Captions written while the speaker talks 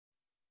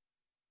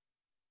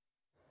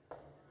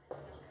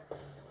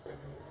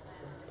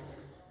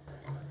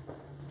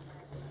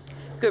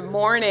Good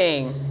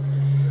morning.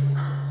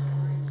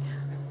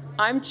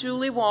 I'm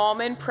Julie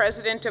Wollman,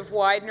 president of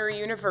Widener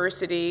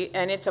University,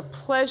 and it's a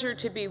pleasure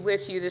to be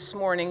with you this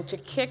morning to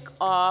kick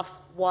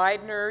off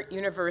Widener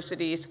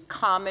University's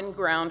Common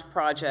Ground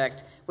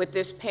project with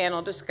this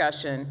panel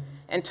discussion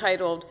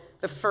entitled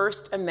The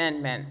First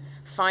Amendment,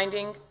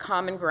 Finding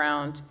Common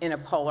Ground in a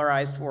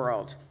Polarized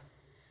World.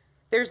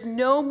 There's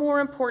no more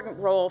important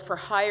role for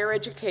higher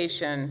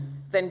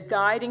education than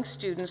guiding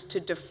students to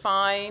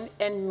define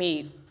and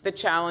meet the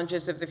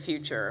challenges of the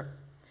future.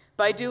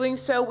 By doing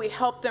so, we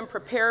help them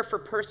prepare for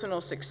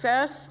personal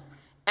success,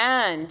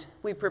 and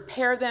we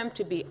prepare them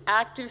to be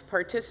active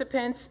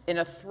participants in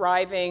a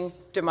thriving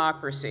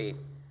democracy.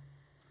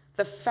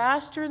 The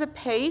faster the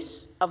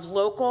pace of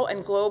local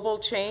and global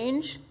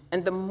change,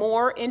 and the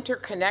more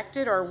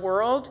interconnected our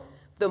world,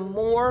 the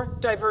more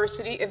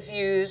diversity of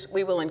views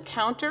we will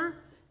encounter,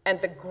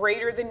 and the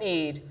greater the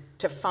need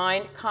to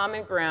find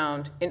common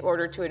ground in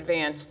order to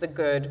advance the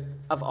good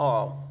of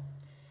all.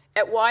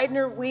 At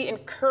Widener, we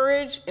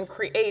encourage and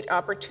create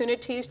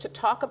opportunities to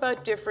talk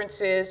about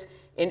differences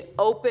in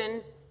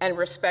open and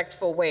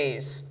respectful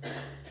ways.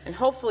 And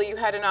hopefully you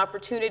had an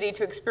opportunity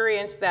to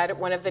experience that at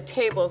one of the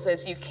tables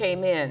as you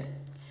came in.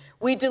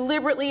 We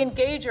deliberately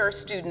engage our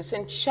students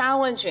in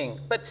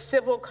challenging but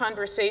civil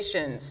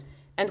conversations,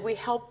 and we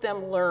help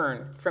them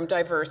learn from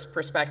diverse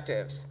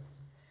perspectives.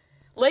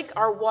 Like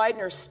our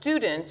Widener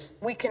students,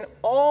 we can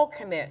all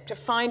commit to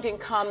finding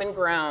common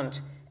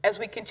ground as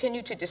we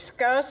continue to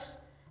discuss,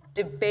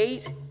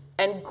 debate,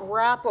 and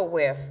grapple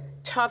with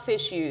tough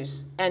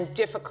issues and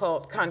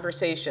difficult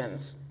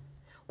conversations.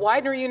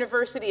 Widener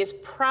University is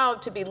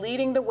proud to be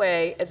leading the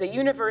way as a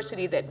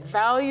university that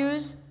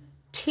values,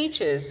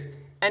 teaches,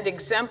 and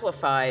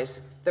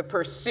exemplifies the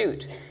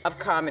pursuit of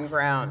common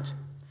ground.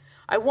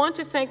 I want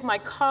to thank my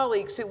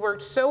colleagues who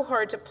worked so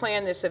hard to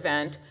plan this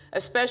event,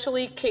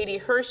 especially Katie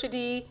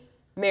Hershedy,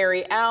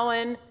 Mary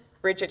Allen,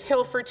 Bridget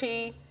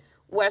Hilferty,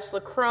 Wes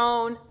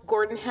LaCrone,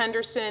 Gordon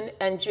Henderson,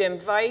 and Jim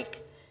Vike,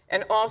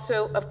 and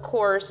also, of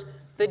course,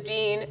 the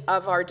Dean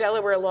of our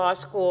Delaware Law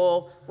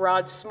School,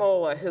 Rod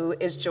Smolla, who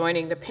is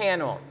joining the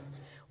panel.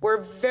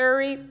 We're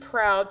very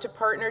proud to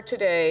partner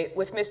today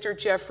with Mr.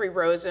 Jeffrey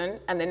Rosen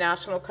and the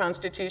National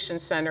Constitution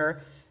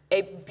Center,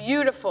 a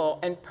beautiful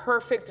and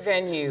perfect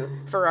venue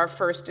for our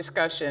first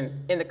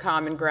discussion in the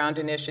Common Ground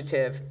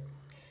Initiative.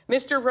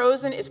 Mr.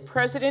 Rosen is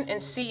president and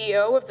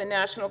CEO of the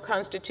National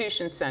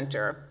Constitution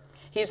Center.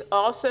 He's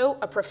also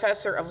a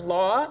professor of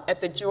law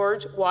at the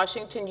George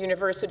Washington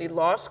University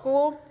Law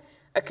School,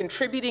 a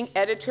contributing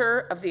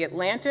editor of The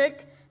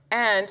Atlantic,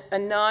 and a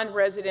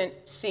non-resident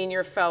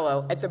senior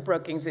fellow at the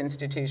Brookings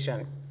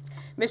Institution.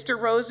 Mr.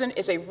 Rosen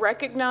is a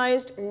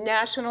recognized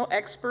national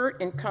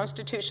expert in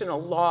constitutional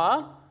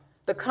law,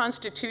 the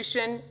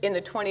Constitution in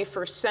the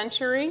 21st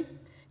century,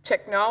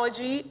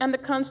 technology and the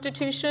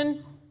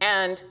Constitution,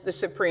 and the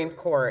Supreme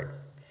Court.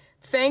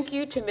 Thank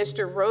you to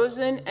Mr.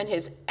 Rosen and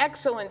his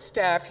excellent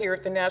staff here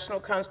at the National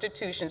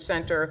Constitution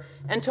Center,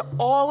 and to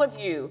all of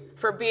you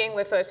for being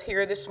with us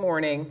here this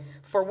morning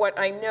for what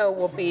I know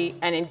will be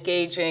an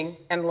engaging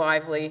and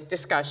lively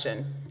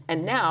discussion.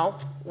 And now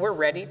we're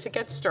ready to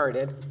get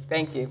started.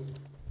 Thank you.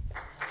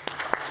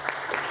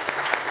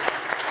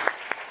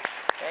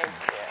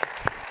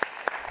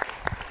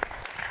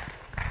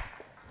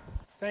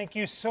 Thank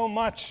you so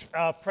much,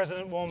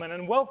 President Wollman,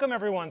 and welcome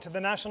everyone to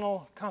the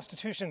National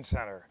Constitution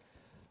Center.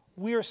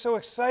 We are so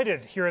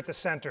excited here at the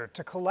center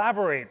to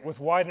collaborate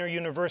with Widener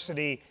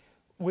University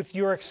with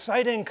your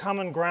exciting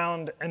Common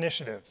Ground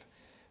initiative,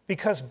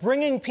 because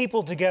bringing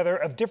people together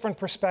of different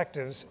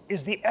perspectives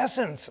is the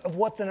essence of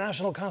what the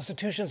National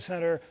Constitution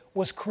Center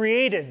was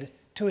created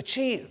to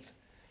achieve.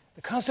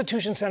 The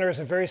Constitution Center is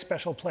a very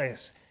special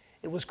place.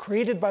 It was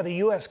created by the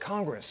US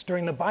Congress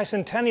during the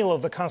bicentennial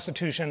of the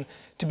Constitution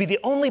to be the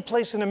only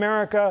place in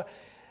America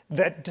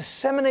that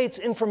disseminates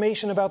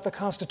information about the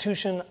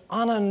Constitution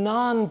on a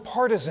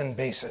nonpartisan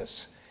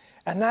basis.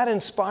 And that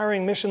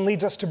inspiring mission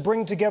leads us to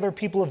bring together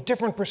people of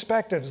different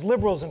perspectives,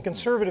 liberals and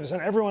conservatives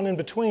and everyone in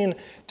between,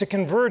 to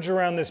converge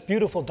around this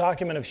beautiful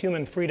document of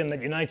human freedom that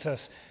unites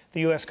us, the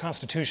US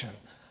Constitution.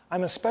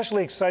 I'm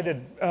especially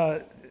excited,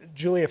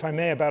 Julie, if I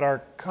may, about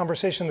our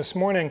conversation this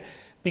morning,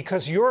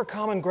 because your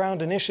Common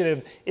Ground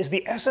initiative is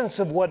the essence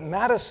of what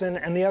Madison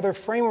and the other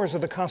framers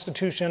of the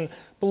Constitution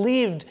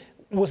believed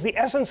was the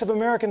essence of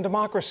American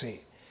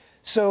democracy.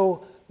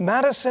 So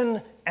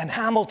Madison and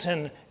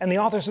Hamilton and the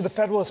authors of the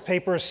Federalist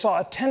Papers saw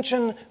a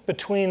tension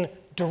between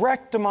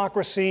direct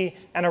democracy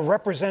and a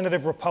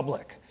representative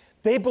republic.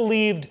 They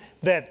believed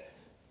that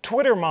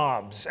Twitter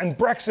mobs and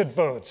Brexit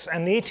votes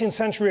and the 18th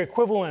century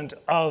equivalent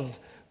of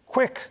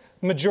quick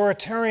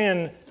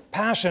majoritarian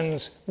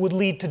passions would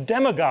lead to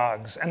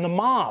demagogues and the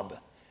mob.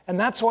 And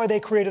that's why they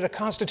created a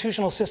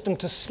constitutional system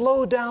to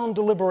slow down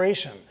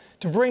deliberation,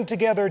 to bring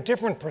together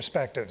different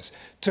perspectives,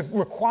 to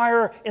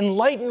require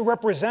enlightened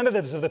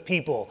representatives of the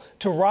people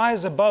to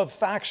rise above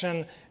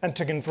faction and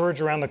to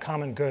converge around the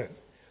common good.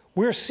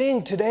 We're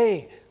seeing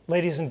today,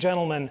 ladies and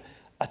gentlemen,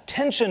 a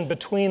tension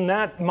between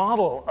that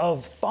model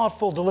of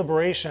thoughtful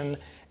deliberation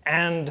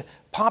and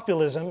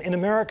populism in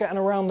America and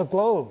around the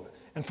globe,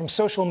 and from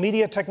social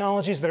media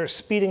technologies that are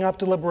speeding up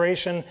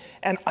deliberation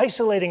and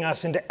isolating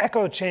us into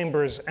echo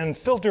chambers and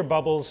filter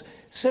bubbles.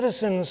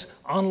 Citizens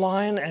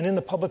online and in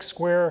the public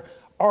square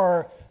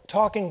are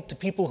talking to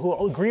people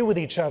who agree with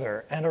each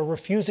other and are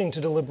refusing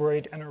to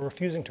deliberate and are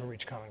refusing to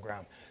reach common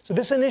ground. So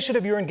this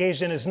initiative you're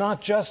engaged in is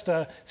not just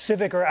a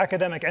civic or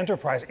academic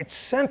enterprise. It's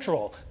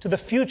central to the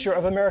future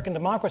of American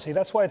democracy.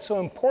 That's why it's so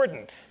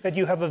important that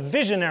you have a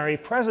visionary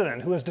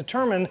president who is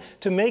determined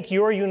to make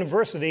your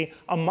university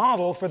a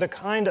model for the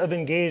kind of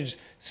engaged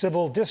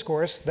civil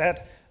discourse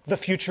that the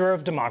future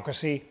of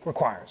democracy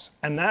requires.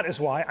 And that is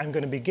why I'm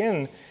going to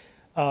begin,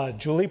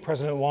 Julie,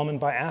 President Wollman,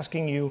 by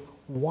asking you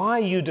why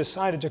you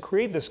decided to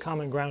create this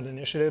Common Ground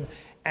initiative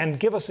and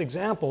give us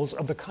examples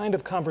of the kind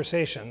of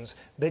conversations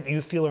that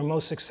you feel are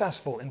most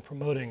successful in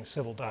promoting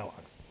civil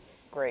dialogue.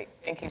 Great,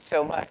 thank you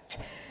so much.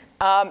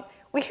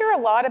 We hear a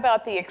lot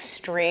about the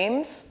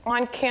extremes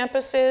on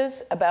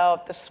campuses,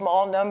 about the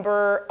small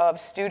number of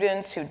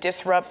students who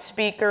disrupt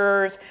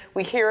speakers.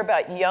 We hear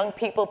about young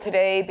people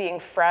today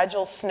being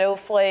fragile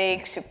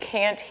snowflakes who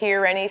can't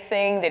hear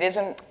anything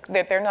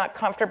that they're not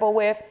comfortable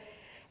with,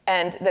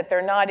 and that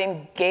they're not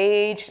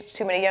engaged.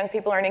 Too many young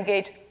people aren't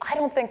engaged. I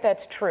don't think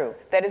that's true.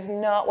 That is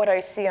not what I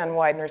see on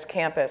Widener's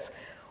campus.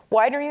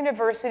 Widener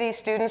University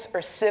students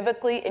are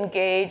civically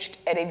engaged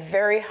at a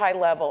very high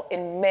level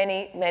in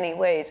many, many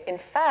ways. In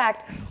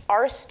fact,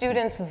 our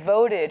students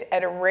voted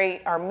at a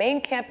rate, our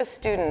main campus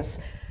students,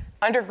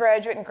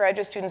 undergraduate and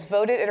graduate students,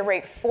 voted at a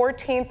rate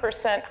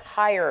 14%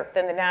 higher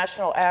than the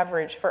national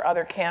average for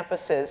other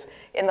campuses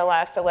in the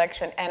last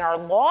election. And our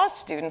law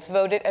students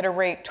voted at a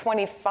rate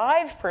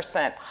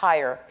 25%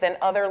 higher than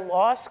other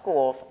law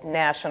schools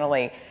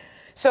nationally.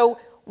 So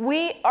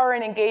we are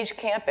an engaged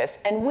campus,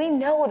 and we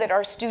know that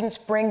our students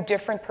bring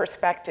different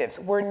perspectives.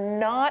 We're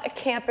not a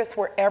campus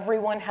where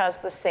everyone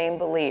has the same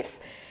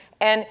beliefs.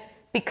 And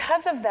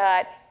because of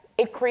that,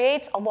 it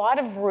creates a lot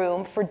of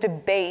room for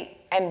debate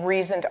and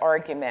reasoned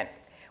argument.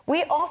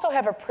 We also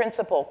have a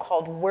principle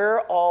called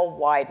We're All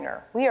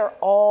Widener. We are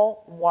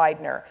all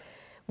Widener.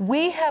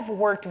 We have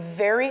worked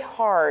very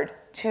hard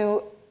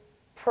to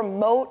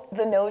promote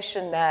the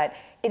notion that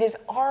it is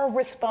our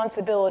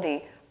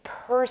responsibility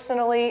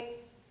personally,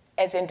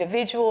 as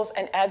individuals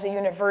and as a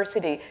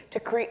university, to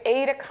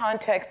create a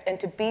context and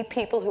to be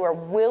people who are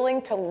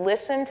willing to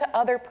listen to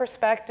other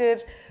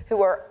perspectives,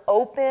 who are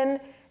open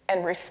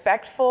and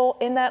respectful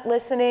in that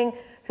listening,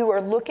 who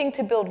are looking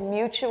to build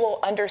mutual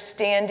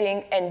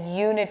understanding and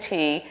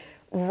unity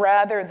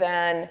rather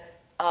than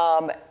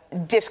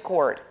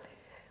discord.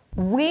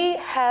 We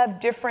have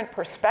different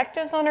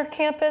perspectives on our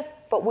campus,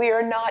 but we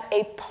are not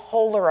a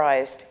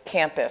polarized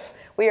campus.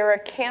 We are a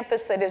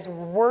campus that is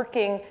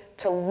working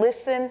to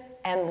listen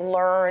and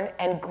learn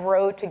and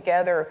grow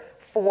together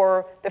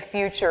for the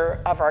future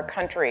of our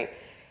country.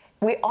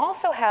 We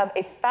also have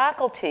a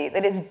faculty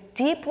that is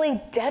deeply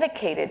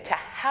dedicated to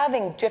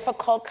having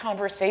difficult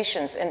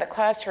conversations in the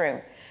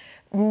classroom.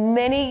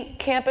 Many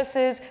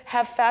campuses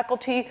have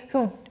faculty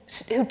who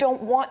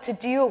don't want to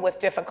deal with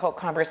difficult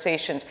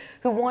conversations,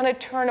 who want to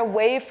turn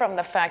away from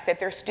the fact that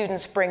their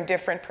students bring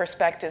different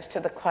perspectives to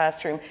the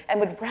classroom and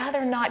would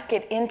rather not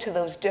get into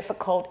those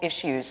difficult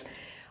issues.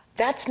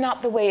 That's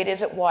not the way it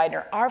is at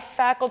Widener. Our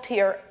faculty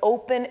are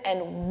open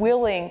and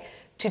willing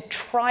to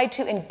try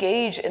to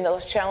engage in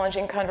those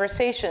challenging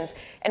conversations.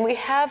 And we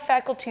have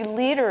faculty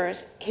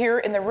leaders here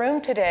in the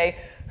room today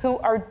who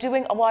are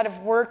doing a lot of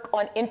work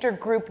on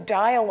intergroup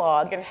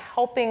dialogue and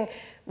helping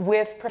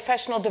with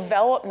professional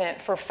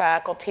development for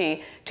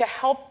faculty to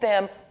help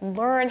them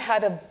learn how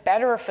to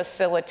better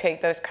facilitate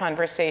those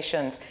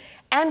conversations.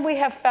 And we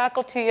have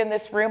faculty in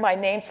this room, I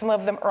named some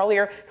of them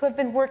earlier, who have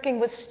been working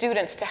with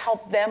students to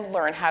help them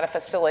learn how to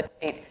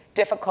facilitate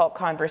difficult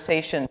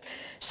conversations.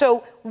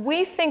 So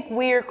we think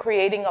we are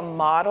creating a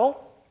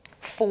model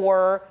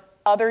for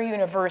other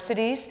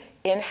universities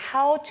in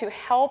how to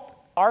help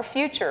our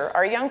future,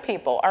 our young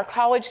people, our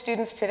college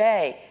students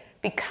today,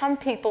 become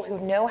people who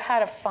know how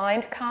to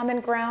find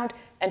common ground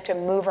and to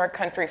move our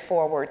country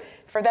forward.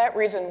 For that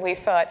reason, we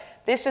thought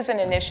this is an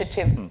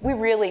initiative we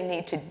really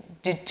need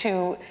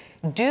to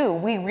do.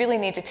 We really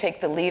need to take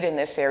the lead in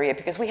this area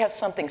because we have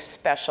something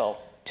special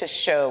to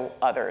show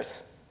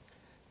others.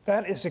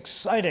 That is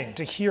exciting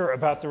to hear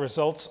about the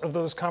results of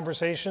those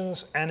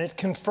conversations, and it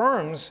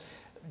confirms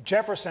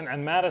Jefferson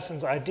and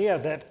Madison's idea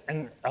that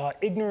an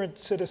ignorant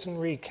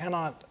citizenry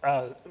cannot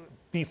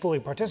be fully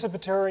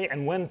participatory,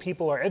 and when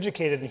people are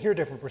educated and hear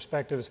different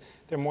perspectives,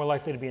 they're more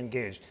likely to be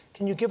engaged.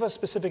 Can you give us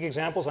specific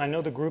examples? I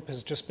know the group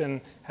has just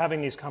been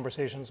having these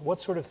conversations. What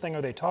sort of thing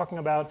are they talking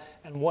about,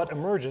 and what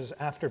emerges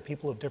after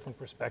people of different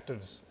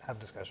perspectives have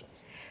discussions?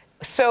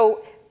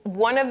 So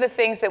one of the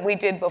things that we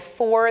did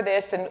before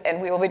this,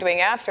 and we will be doing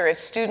after, is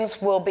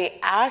students will be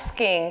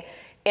asking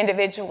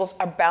individuals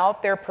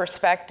about their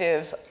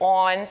perspectives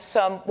on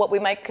some what we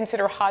might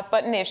consider hot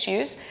button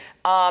issues,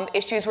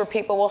 issues where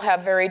people will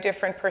have very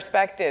different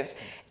perspectives.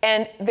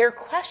 And their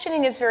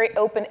questioning is very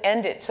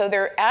open-ended. So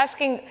they're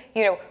asking,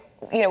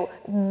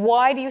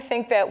 why do you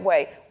think that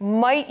way?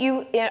 Might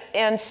you,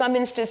 in some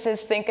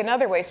instances, think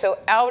another way? So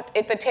out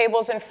at the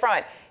tables in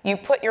front, you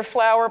put your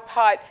flower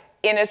pot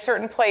in a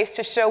certain place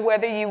to show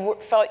whether you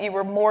felt you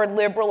were more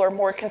liberal or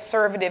more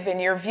conservative in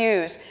your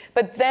views.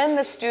 But then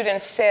the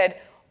students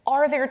said,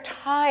 are there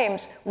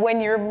times when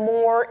you're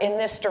more in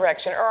this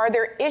direction? Or are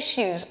there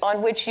issues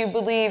on which you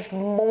believe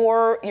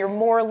you're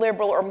more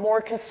liberal or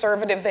more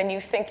conservative than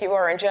you think you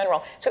are in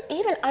general? So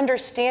even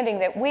understanding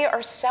that we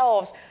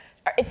ourselves,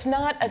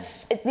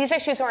 these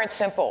issues aren't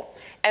simple.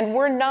 And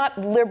we're not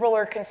liberal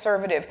or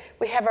conservative.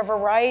 We have a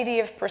variety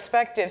of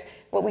perspectives.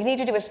 What we need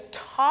to do is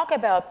talk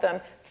about them,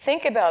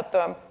 think about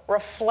them,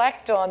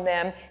 reflect on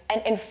them,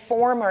 and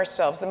inform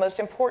ourselves. The most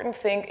important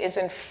thing is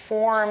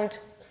informed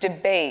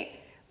debate.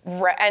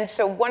 And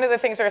so one of the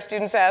things our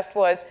students asked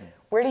was,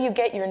 where do you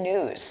get your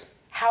news?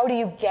 How do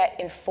you get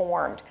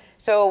informed?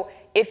 So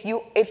if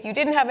you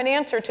didn't have an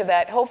answer to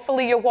that,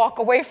 hopefully you'll walk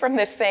away from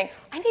this saying,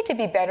 I need to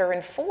be better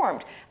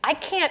informed. I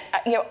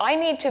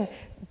need to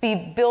be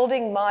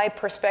building my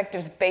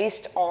perspectives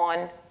based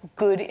on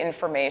good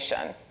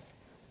information.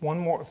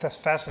 That's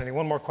fascinating.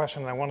 One more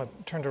question, and I want to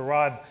turn to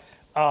Rod.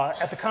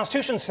 At the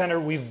Constitution Center,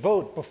 we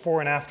vote before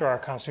and after our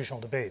constitutional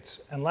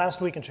debates. And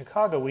last week in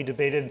Chicago, we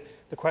debated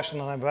the question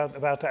that I'm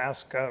about to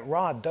ask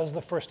Rod: does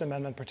the First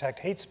Amendment protect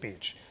hate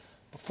speech?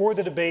 Before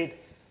the debate,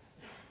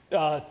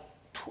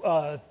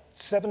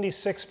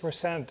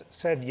 76%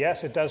 said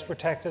yes, it does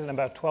protect it, and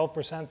about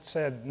 12%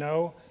 said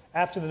no.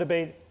 After the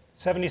debate,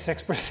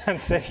 76%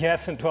 said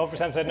yes and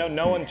 12% said no.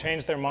 No one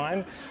changed their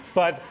mind.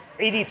 But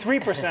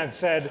 83%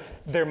 said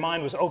their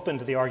mind was open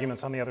to the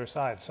arguments on the other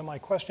side. So my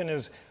question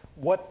is,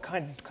 what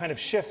kind of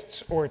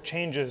shifts or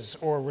changes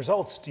or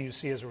results do you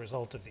see as a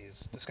result of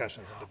these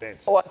discussions and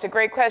debates? Well, it's a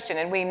great question.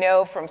 And we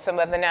know from some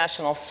of the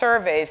national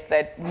surveys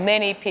that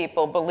many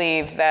people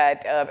believe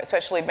that,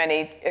 especially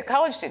many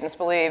college students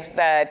believe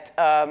that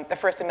the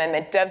First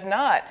Amendment does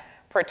not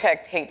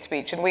protect hate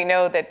speech. And we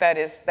know that that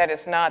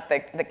is not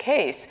the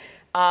case.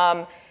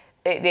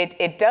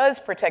 It does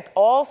protect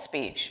all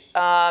speech,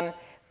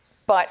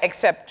 but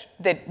except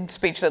the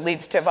speech that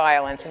leads to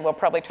violence, and we'll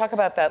probably talk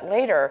about that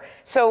later.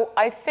 So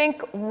I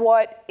think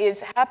what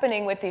is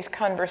happening with these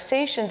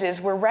conversations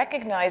is we're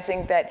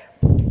recognizing that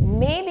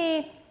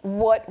maybe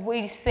what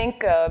we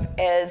think of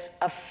as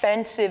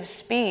offensive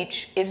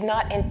speech is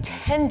not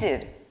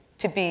intended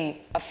to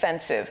be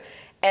offensive,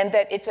 and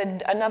that it's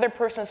another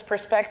person's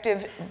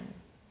perspective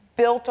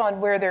built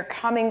on where they're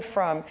coming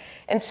from.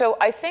 And so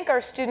I think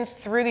our students,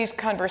 through these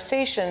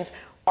conversations,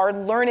 are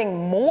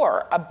learning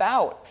more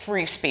about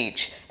free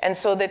speech, and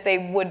so that they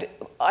would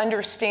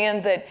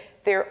understand that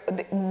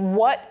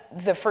what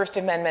the First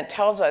Amendment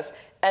tells us,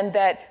 and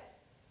that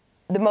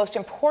the most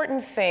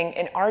important thing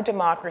in our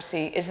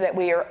democracy is that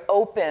we are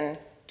open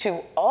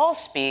to all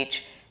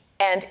speech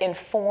and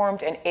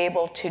informed and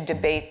able to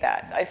debate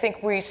that. I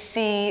think we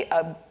see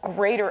a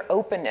greater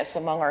openness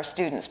among our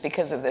students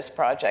because of this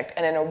project,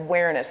 and an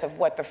awareness of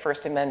what the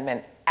First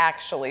Amendment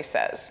actually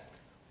says.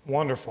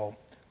 Wonderful.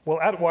 Well,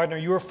 at Widener,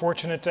 you are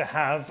fortunate to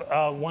have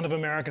one of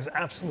America's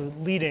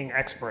absolute leading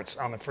experts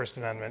on the First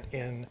Amendment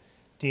in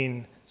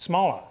Dean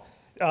Smolla.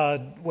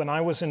 When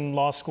I was in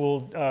law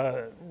school,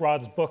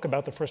 Rod's book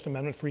about the First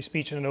Amendment, Free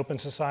Speech in an Open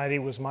Society,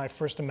 was my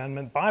First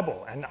Amendment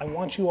Bible. And I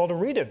want you all to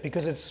read it,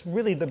 because it's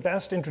really the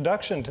best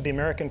introduction to the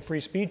American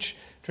free speech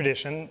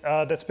tradition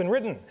that's been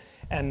written.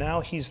 And now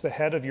he's the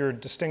head of your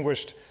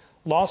distinguished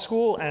law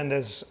school. And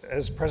as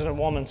President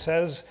Wollman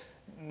says,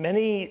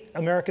 many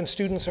American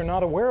students are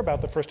not aware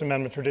about the First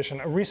Amendment tradition.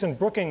 A recent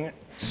Brookings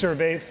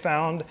survey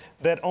found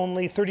that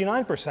only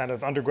 39%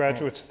 of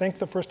undergraduates think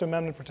the First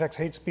Amendment protects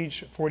hate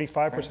speech,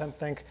 45%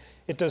 think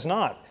it does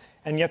not.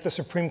 And yet the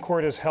Supreme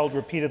Court has held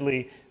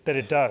repeatedly that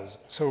it does.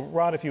 So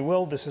Rod, if you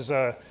will, this is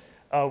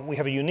we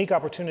have a unique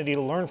opportunity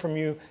to learn from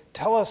you.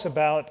 Tell us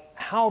about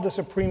how the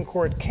Supreme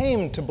Court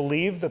came to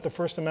believe that the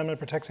First Amendment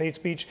protects hate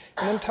speech,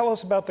 and then tell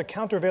us about the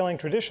countervailing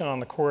tradition on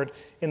the court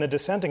in the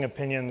dissenting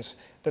opinions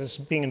that is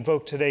being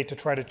invoked today to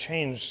try to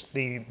change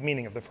the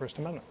meaning of the First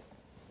Amendment.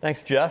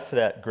 Thanks, Jeff, for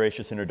that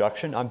gracious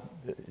introduction.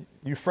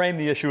 You framed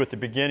the issue at the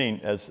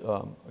beginning as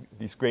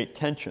these great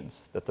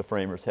tensions that the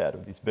framers had,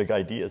 of these big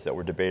ideas that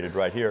were debated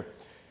right here.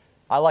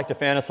 I like to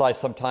fantasize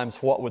sometimes,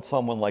 what would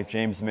someone like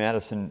James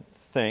Madison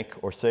think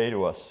or say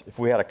to us if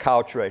we had a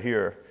couch right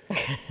here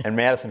and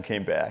Madison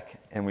came back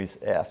and we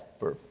asked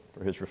for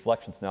his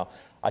reflections. Now,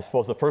 I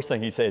suppose the first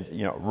thing he says,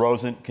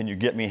 Rosen, can you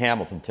get me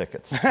Hamilton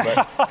tickets?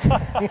 But,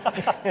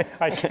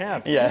 I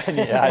can't. Yeah,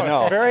 I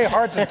know. It's very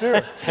hard to do.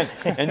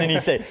 And then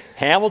he'd say,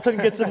 Hamilton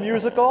gets a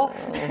musical?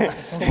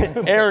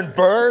 Aaron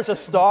Burr's a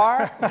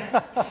star?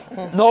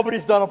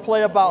 Nobody's done a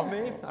play about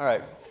me? All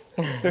right.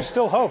 There's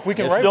still hope. We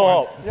can There's write still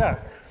one. hope. Yeah.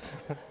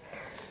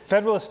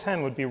 Federalist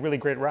 10 would be a really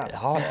great rap.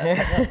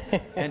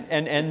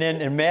 And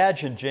then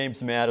imagine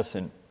James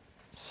Madison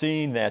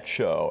seeing that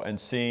show and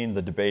seeing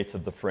the debates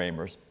of the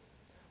framers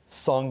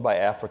sung by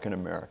African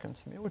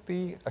Americans. I mean, it would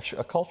be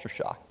a culture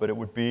shock, but it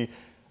would be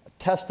a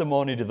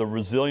testimony to the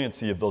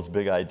resiliency of those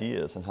big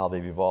ideas and how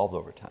they've evolved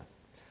over time.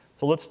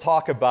 So let's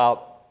talk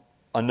about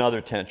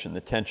another tension,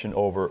 the tension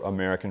over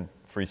American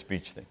free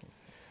speech thinking.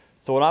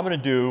 So what I'm going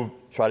to do,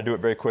 try to do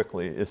it very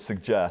quickly, is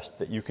suggest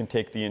that you can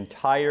take the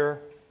entire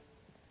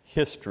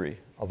history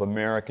of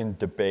American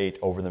debate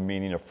over the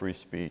meaning of free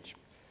speech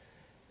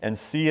and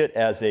see it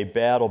as a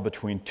battle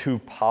between two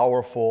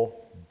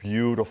powerful,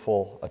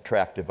 beautiful,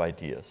 attractive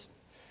ideas.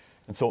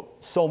 And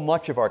so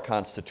much of our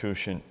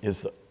Constitution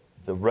is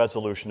the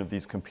resolution of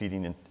these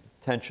competing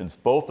tensions,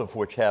 both of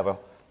which have a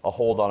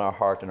hold on our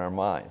heart and our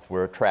minds.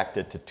 We're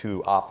attracted to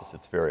two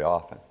opposites very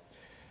often.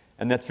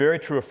 And that's very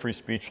true of free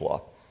speech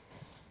law.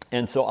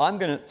 And so I'm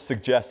going to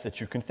suggest that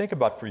you can think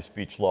about free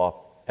speech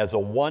law as a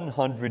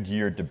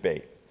 100-year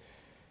debate.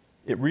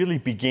 It really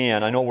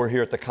began, I know we're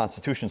here at the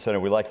Constitution Center,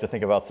 we like to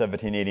think about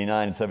 1789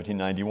 and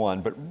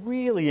 1791, but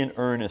really in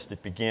earnest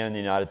it began in the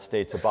United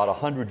States about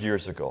 100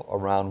 years ago,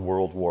 around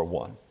World War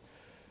I.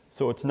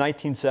 So it's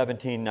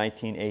 1917,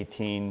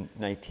 1918,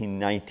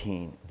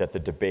 1919 that the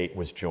debate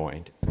was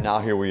joined. Now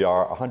here we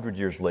are 100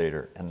 years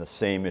later, and the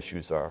same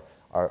issues are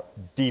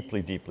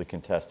deeply, deeply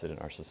contested in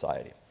our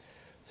society.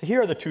 So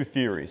here are the two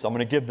theories. I'm going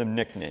to give them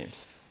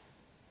nicknames.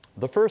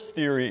 The first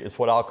theory is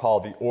what I'll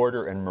call the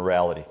order and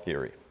morality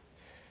theory.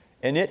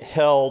 And it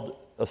held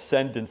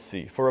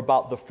ascendancy for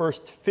about the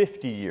first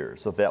 50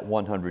 years of that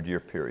 100-year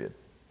period.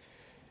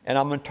 And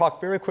I'm going to talk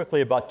very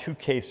quickly about two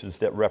cases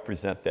that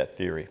represent that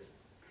theory.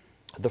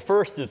 The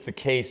first is the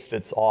case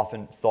that's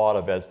often thought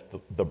of as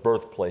the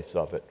birthplace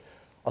of it.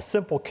 A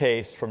simple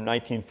case from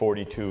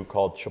 1942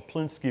 called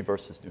Czaplinski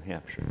versus New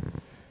Hampshire.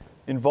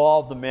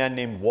 Involved a man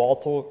named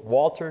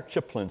Walter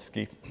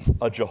Czaplinski,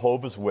 a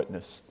Jehovah's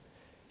Witness.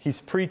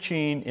 He's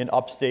preaching in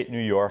upstate New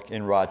York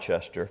in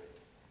Rochester,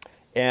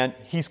 and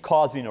he's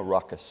causing a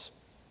ruckus.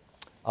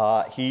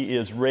 He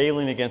is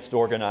railing against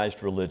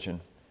organized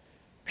religion.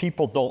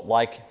 People don't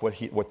like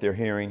what they're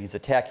hearing. He's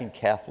attacking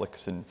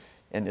Catholics, and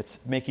it's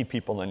making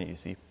people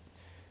uneasy.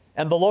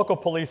 And the local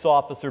police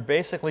officer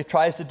basically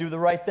tries to do the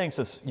right thing,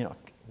 says, you know,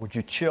 would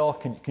you chill?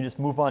 Can you just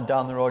move on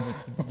down the road?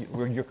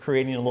 You're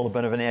creating a little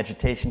bit of an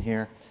agitation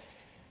here.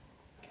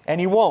 And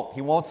he won't.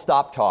 He won't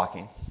stop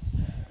talking.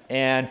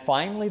 And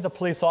finally, the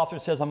police officer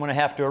says, I'm going to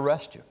have to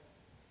arrest you.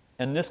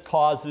 And this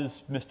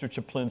causes Mr.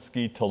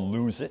 Czaplinski to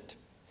lose it.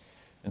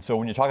 And so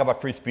when you talk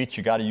about free speech,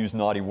 you got to use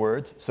naughty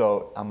words.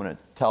 So I'm going to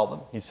tell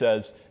them. He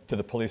says to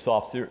the police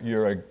officer,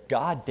 you're a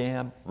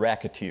goddamn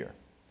racketeer.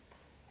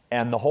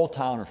 And the whole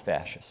town are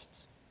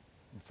fascists.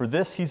 For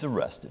this, he's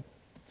arrested.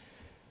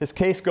 His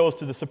case goes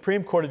to the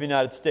Supreme Court of the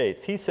United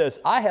States. He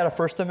says, I had a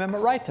First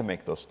Amendment right to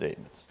make those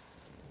statements.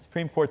 The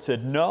Supreme Court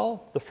said,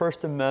 no, the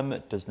First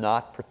Amendment does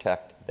not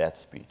protect that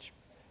speech.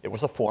 It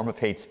was a form of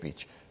hate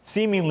speech.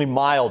 Seemingly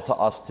mild to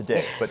us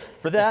today, but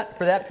for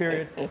that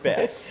period,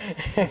 bad.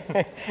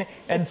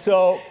 And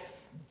so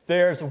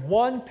there's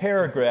one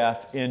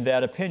paragraph in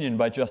that opinion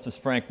by Justice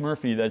Frank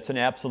Murphy that's an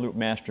absolute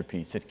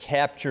masterpiece. It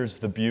captures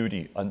the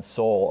beauty and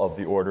soul of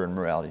the order and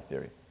morality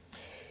theory.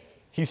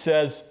 He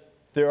says,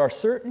 there are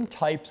certain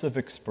types of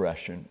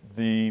expression,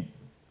 the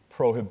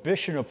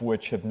prohibition of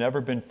which have never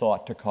been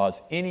thought to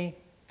cause any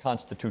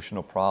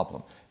constitutional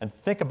problem. And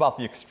think about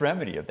the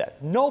extremity of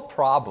that. No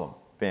problem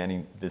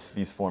banning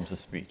these forms of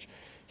speech.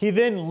 He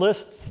then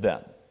lists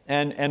them,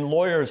 and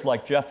lawyers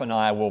like Jeff and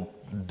I will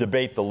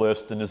debate the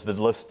list, and is the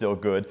list still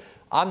good?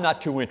 I'm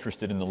not too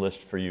interested in the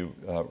list for you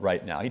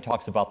right now. He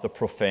talks about the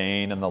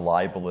profane and the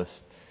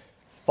libelous,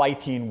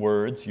 fighting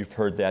words, you've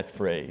heard that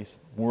phrase,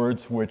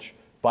 words which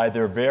by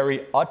their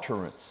very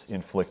utterance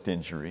inflict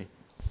injury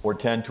or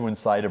tend to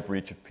incite a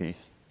breach of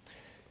peace.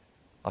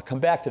 I'll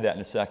come back to that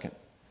in a second.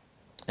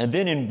 And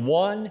then in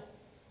one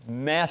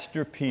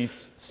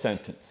masterpiece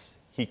sentence,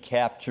 he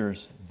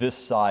captures this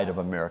side of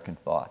American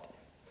thought.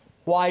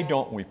 Why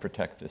don't we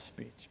protect this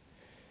speech?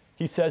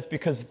 He says,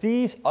 because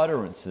these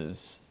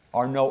utterances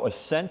are no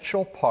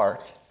essential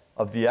part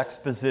of the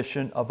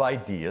exposition of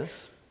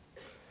ideas,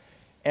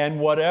 and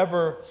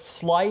whatever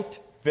slight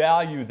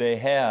value they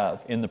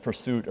have in the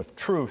pursuit of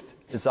truth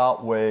is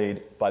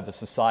outweighed by the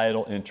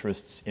societal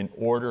interests in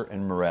order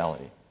and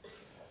morality.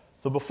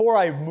 So before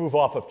I move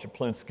off of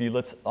Czaplinski,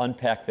 let's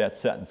unpack that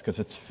sentence, because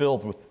it's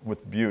filled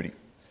with beauty.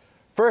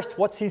 First,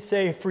 what's he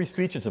say free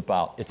speech is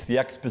about? It's the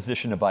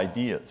exposition of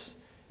ideas.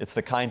 It's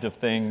the kind of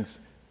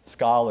things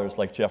scholars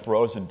like Jeff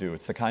Rosen do.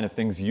 It's the kind of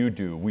things you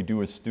do, we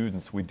do as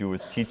students, we do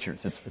as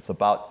teachers. It's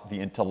about the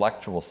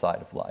intellectual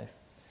side of life.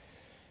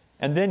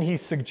 And then he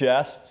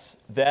suggests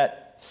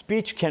that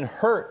speech can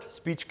hurt,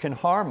 speech can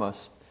harm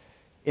us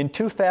in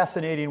two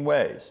fascinating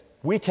ways.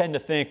 We tend to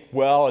think,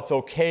 well, it's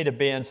okay to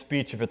ban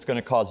speech if it's going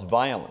to cause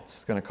violence.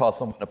 It's going to cause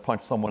someone to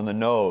punch someone in the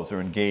nose or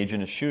engage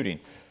in a shooting.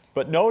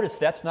 But notice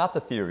that's not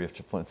the theory of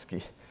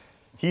Czaplinski.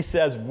 He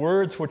says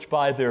words which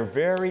by their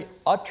very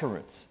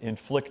utterance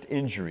inflict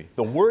injury.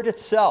 The word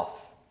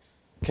itself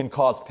can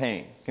cause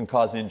pain, can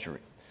cause injury.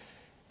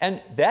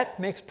 And that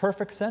makes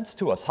perfect sense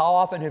to us. How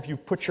often have you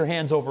put your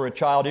hands over a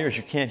child's ears,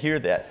 you can't hear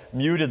that,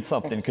 muted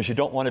something because you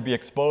don't want to be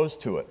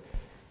exposed to it?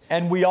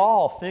 And we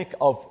all think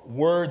of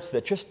words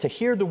that just to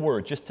hear the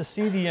word, just to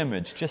see the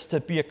image, just to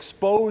be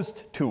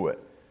exposed to it,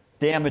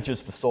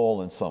 damages the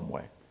soul in some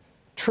way.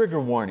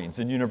 Trigger warnings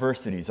in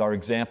universities are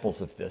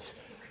examples of this.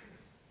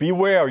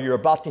 Beware, you're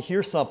about to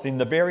hear something,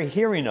 the very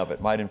hearing of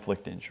it might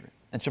inflict injury.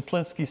 And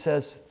Chaplinsky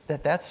says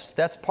that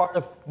that's part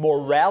of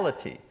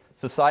morality.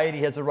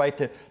 Society has a right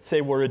to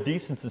say we're a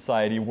decent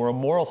society, we're a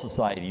moral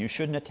society. You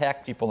shouldn't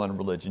attack people on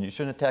religion, you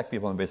shouldn't attack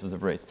people on the basis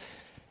of race.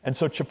 And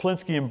so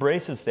Chaplinsky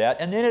embraces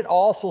that. And then it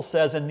also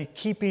says in the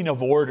keeping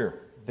of order,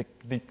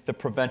 the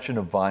prevention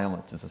of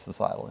violence is a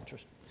societal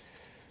interest.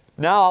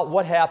 Now,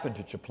 what happened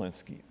to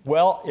Chaplinsky?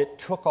 Well, it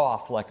took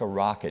off like a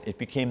rocket. It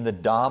became the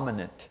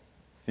dominant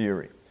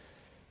theory.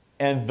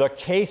 And the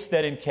case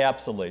that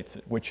encapsulates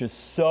it, which is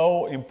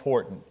so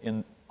important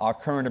in our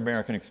current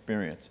American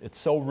experience, it's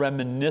so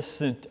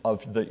reminiscent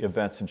of the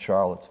events in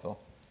Charlottesville,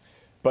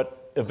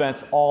 but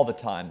events all the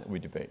time that we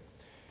debate,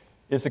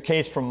 is the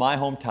case from my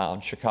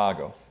hometown,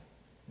 Chicago,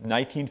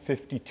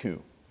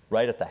 1952,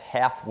 right at the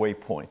halfway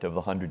point of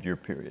the 100-year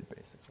period,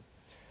 basically,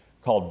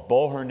 called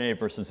Beauharnais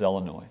versus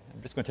Illinois.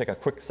 I'm just going to take a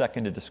quick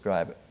second to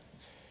describe it.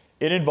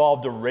 It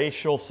involved a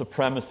racial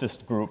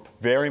supremacist group,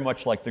 very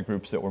much like the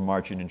groups that were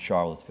marching in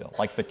Charlottesville,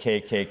 like the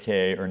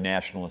KKK or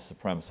nationalist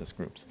supremacist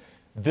groups.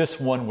 This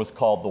one was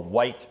called the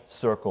White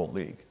Circle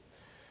League.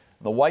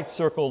 The White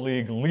Circle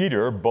League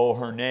leader,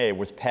 Beauharnais,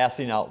 was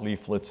passing out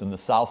leaflets in the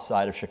south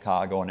side of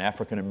Chicago, an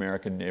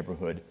African-American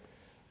neighborhood,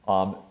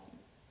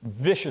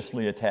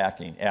 viciously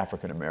attacking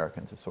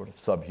African-Americans as sort of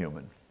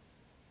subhuman.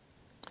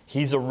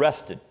 He's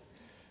arrested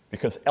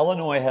because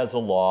Illinois has a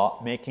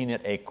law making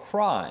it a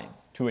crime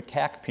to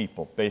attack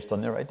people based on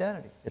their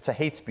identity. It's a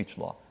hate speech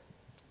law.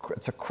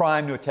 It's a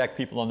crime to attack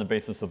people on the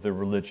basis of their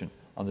religion,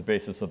 on the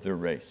basis of their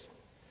race.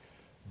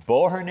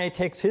 Beauharnais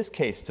takes his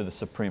case to the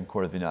Supreme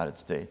Court of the United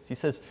States. He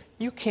says,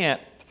 you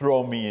can't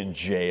throw me in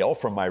jail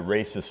for my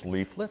racist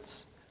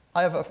leaflets.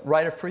 I have a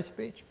right of free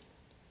speech.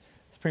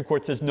 The Supreme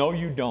Court says, no,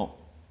 you don't.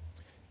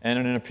 And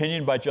in an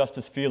opinion by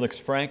Justice Felix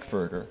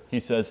Frankfurter, he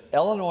says,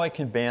 Illinois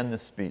can ban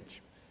this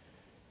speech.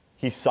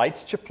 He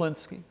cites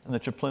Chaplinsky and the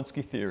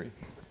Chaplinsky theory,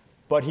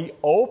 but he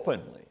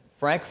openly,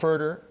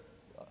 Frankfurter,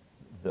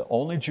 the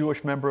only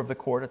Jewish member of the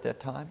court at that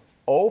time,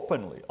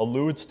 openly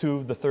alludes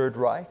to the Third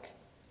Reich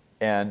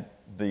and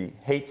the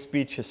hate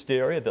speech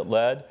hysteria that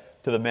led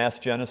to the mass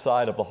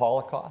genocide of the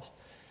Holocaust.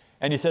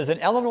 And he says,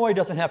 and Illinois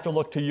doesn't have to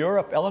look to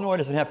Europe. Illinois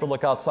doesn't have to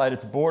look outside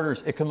its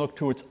borders. It can look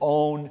to its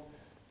own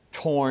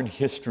torn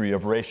history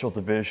of racial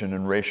division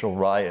and racial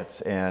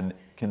riots and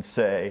can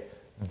say,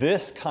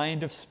 this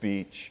kind of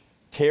speech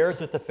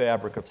tears at the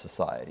fabric of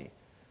society,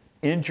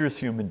 injures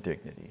human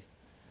dignity,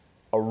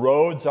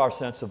 erodes our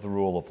sense of the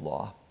rule of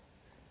law,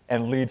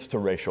 and leads to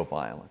racial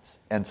violence.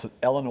 And so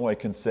Illinois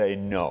can say,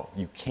 no,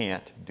 you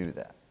can't do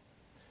that.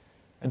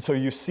 And so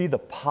you see the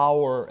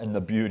power and the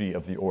beauty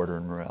of the order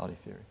and morality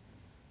theory.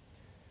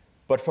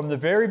 But from the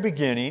very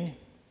beginning,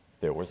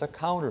 there was a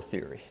counter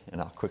theory, and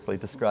I'll quickly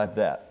describe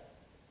that.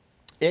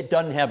 It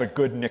doesn't have a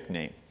good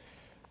nickname,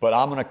 but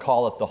I'm going to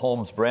call it the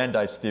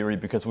Holmes-Brandeis theory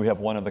because we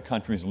have one of the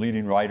country's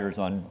leading writers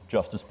on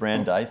Justice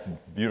Brandeis. A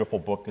beautiful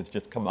book has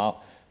just come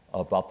out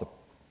about the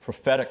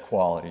prophetic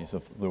qualities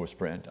of Louis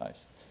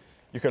Brandeis.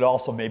 You could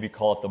also maybe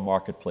call it the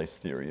marketplace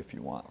theory if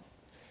you want.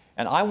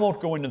 And I won't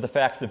go into the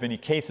facts of any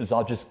cases.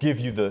 I'll just give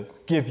you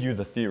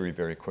the theory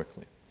very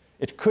quickly.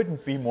 It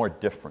couldn't be more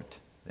different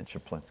than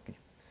Chaplinsky.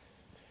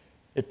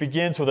 It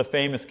begins with a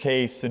famous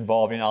case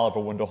involving Oliver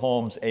Wendell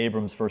Holmes,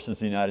 Abrams versus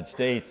the United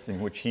States, in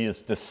which he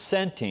is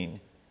dissenting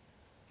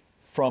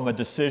from a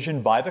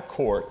decision by the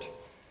court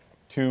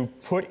to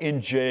put in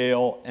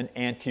jail an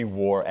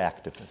anti-war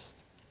activist.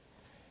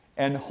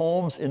 And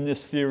Holmes, in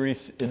this theory,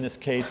 in this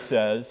case,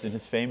 says, in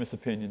his famous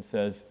opinion,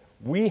 says,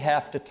 we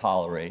have to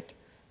tolerate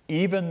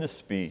even the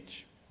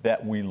speech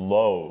that we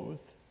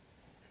loathe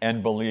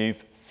and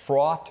believe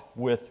fraught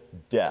with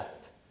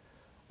death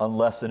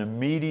unless an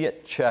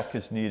immediate check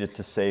is needed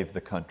to save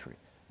the country.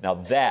 Now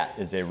that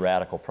is a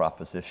radical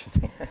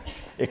proposition.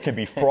 It can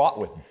be fraught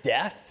with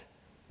death.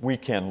 We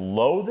can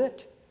loathe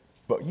it,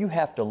 but you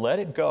have to let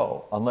it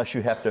go unless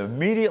you have to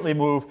immediately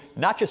move,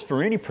 not just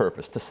for any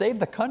purpose, to save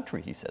the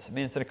country, he says. I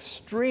mean, it's an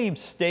extreme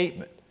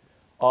statement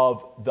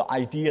of the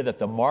idea that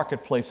the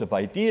marketplace of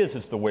ideas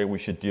is the way we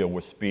should deal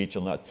with speech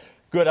and let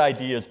good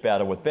ideas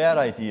battle with bad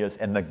ideas,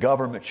 and the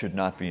government should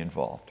not be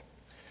involved.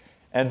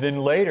 And then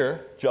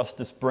later,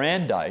 Justice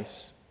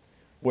Brandeis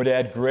would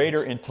add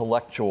greater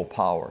intellectual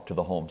power to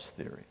the Holmes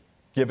theory,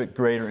 give it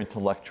greater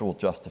intellectual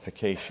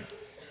justification.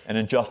 And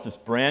in Justice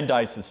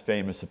Brandeis's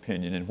famous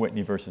opinion in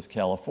Whitney versus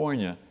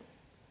California,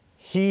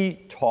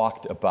 he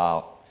talked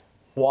about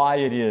why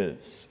it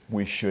is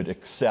we should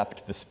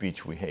accept the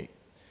speech we hate.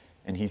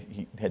 And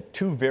he had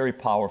two very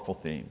powerful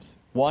themes.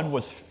 One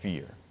was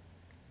fear.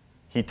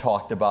 He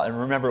talked about, and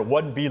remember, it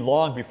wouldn't be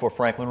long before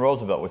Franklin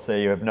Roosevelt would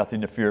say you have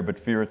nothing to fear but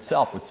fear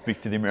itself, would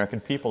speak to the American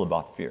people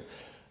about fear.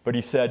 But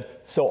he said,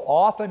 so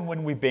often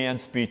when we ban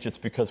speech, it's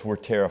because we're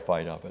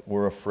terrified of it,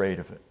 we're afraid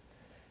of it.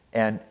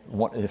 And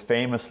the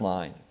famous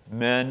line,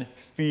 men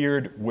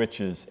feared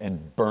witches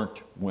and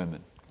burnt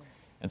women.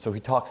 And so he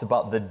talks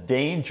about the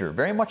danger,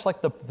 very much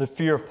like the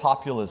fear of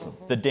populism,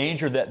 the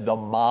danger that the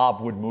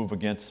mob would move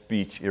against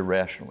speech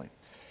irrationally.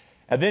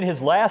 And then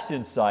his last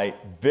insight,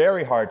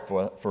 very hard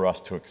for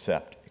us to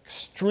accept,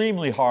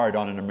 extremely hard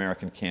on an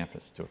American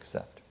campus to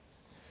accept.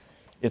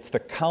 It's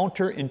the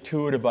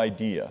counterintuitive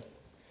idea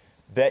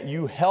that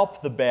you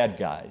help the bad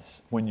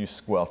guys when you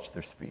squelch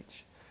their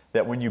speech.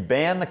 That when you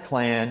ban the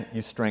Klan,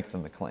 you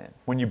strengthen the Klan.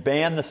 When you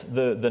ban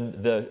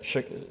the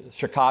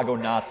Chicago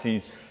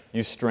Nazis,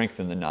 you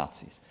strengthen the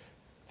Nazis.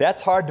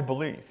 That's hard to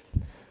believe.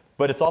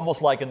 But it's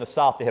almost like in the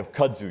South they have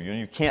kudzu. You know,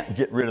 you can't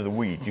get rid of the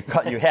weed.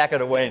 You hack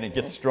it away and it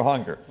gets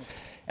stronger.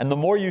 And the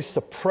more you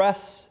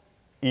suppress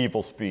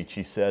evil speech,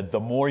 he said, the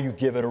more you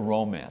give it a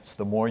romance,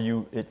 the more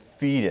you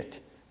feed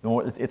it. The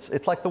more,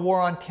 it's like the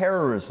war on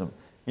terrorism.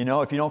 You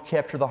know, if you don't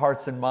capture the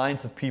hearts and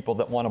minds of people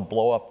that want to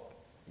blow up,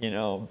 you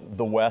know,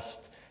 the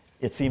West,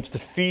 it seems to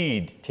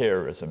feed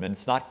terrorism. And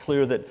it's not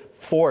clear that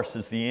force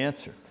is the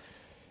answer.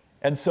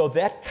 And so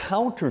that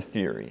counter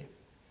theory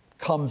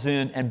comes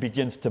in and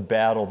begins to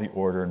battle the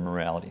order and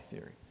morality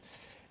theory.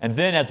 And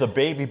then as a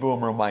baby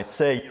boomer might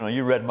say, you know,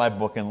 you read my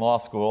book in law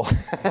school.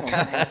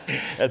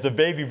 As a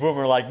baby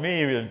boomer like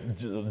me, a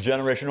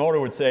generation older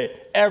would say,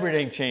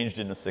 everything changed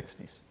in the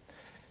 60s.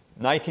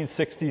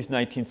 1960s,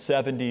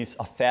 1970s,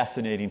 a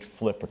fascinating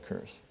flip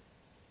occurs.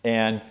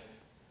 And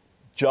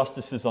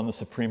justices on the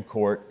Supreme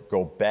Court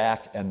go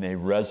back and they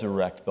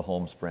resurrect the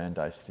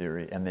Holmes-Brandeis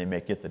theory and they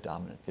make it the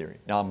dominant theory.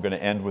 Now I'm going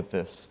to end with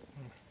this.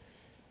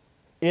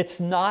 It's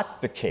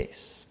not the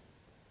case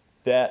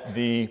that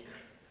the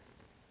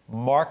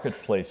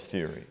marketplace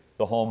theory,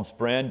 the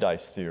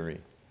Holmes-Brandeis theory,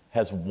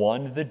 has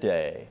won the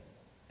day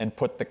and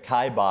put the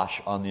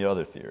kibosh on the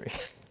other theory.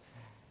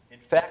 In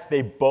fact,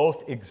 they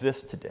both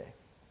exist today.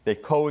 They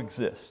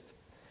coexist.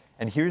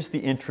 And here's the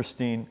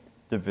interesting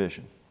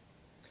division.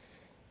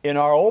 In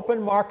our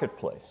open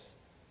marketplace,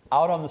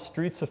 out on the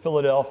streets of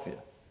Philadelphia,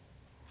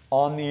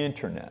 on the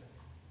internet,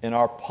 in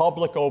our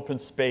public open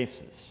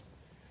spaces,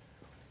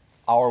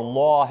 our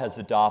law has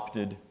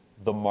adopted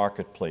the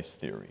marketplace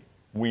theory.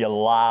 We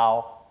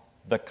allow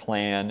the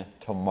Klan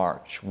to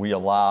march. We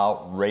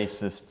allow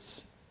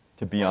racists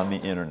to be on the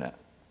internet.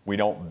 We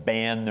don't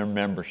ban their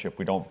membership.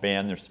 We don't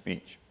ban their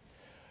speech.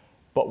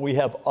 But we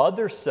have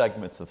other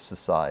segments of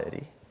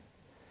society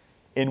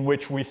in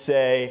which we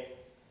say,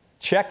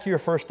 check your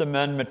First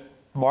Amendment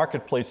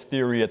marketplace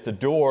theory at the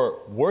door.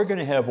 We're going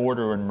to have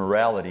order and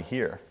morality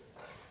here.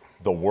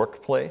 The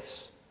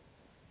workplace,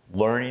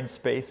 learning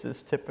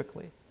spaces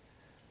typically,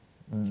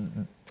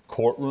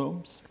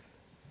 courtrooms.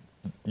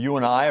 You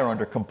and I are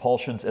under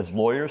compulsions as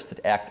lawyers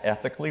to act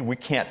ethically. We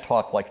can't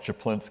talk like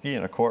Chaplinsky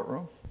in a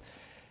courtroom.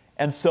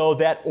 And so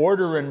that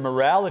order and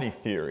morality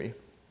theory,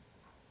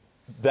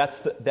 that's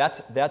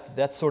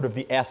sort of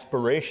the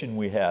aspiration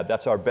we have.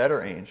 That's our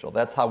better angel.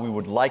 That's how we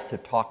would like to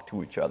talk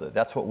to each other.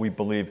 That's what we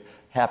believe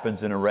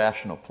happens in a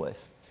rational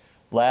place.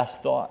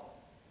 Last thought.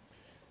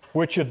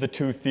 Which of the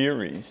two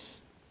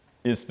theories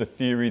is the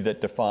theory that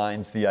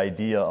defines the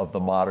idea of the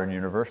modern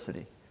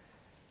university?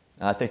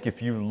 And I think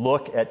if you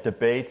look at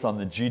debates on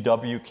the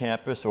GW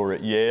campus or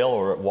at Yale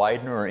or at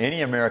Widener or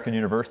any American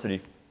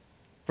university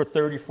for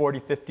 30,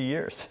 40, 50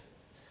 years,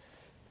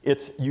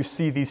 you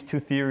see these two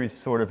theories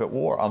sort of at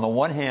war. On the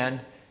one hand,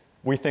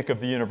 we think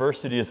of the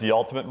university as the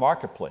ultimate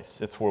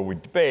marketplace. It's where we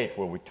debate,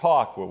 where we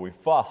talk, where we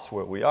fuss,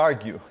 where we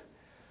argue.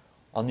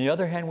 On the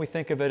other hand, we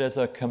think of it as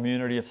a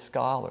community of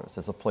scholars,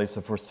 as a place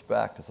of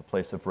respect, as a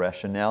place of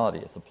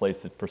rationality, as a place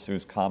that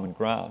pursues common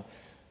ground.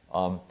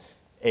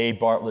 A.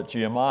 Bartlett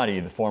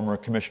Giamatti, the former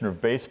commissioner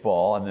of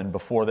baseball, and then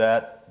before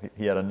that,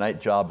 he had a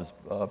night job as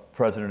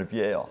president of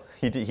Yale.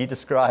 He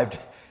described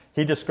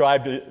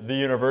the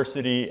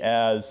university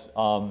as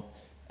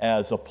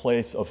a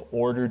place of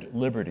ordered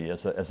liberty,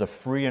 as a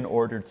free and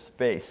ordered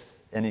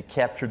space, and he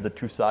captured the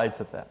two sides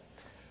of that.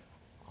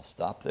 I'll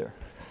stop there.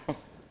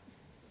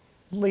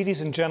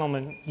 Ladies and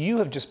gentlemen, you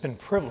have just been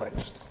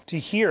privileged to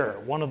hear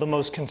one of the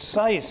most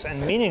concise and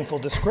meaningful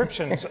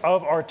descriptions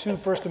of our two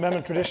First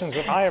Amendment traditions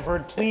that I have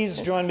heard. Please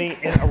join me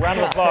in a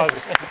round of applause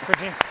for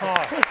Dean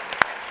Smolla.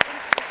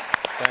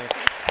 Thanks.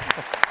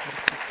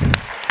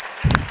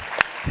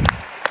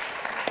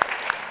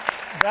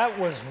 That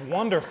was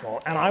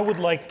wonderful, and I would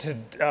like to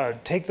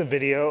take the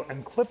video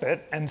and clip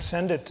it and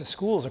send it to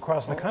schools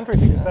across the country,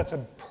 because that's a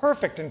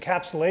perfect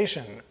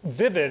encapsulation,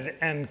 vivid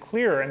and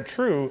clear and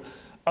true,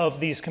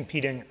 of these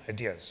competing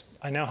ideas.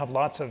 I now have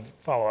lots of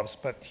follow-ups,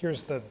 but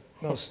here's the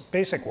most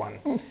basic one.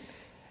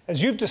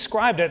 As you've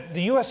described it,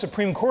 the US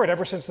Supreme Court,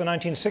 ever since the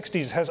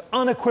 1960s, has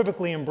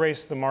unequivocally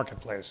embraced the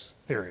marketplace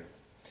theory.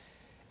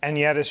 And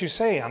yet, as you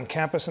say, on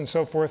campus and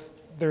so forth,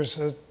 there's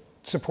a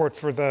support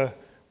for the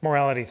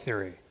morality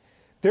theory.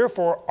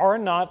 Therefore, are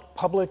not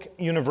public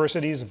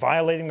universities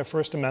violating the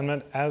First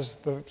Amendment as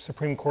the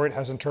Supreme Court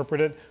has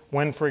interpreted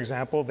when, for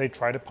example, they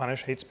try to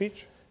punish hate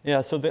speech?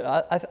 Yeah, so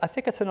I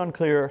think it's an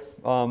unclear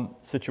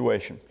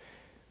situation.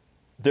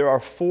 There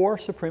are 4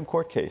 Supreme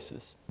Court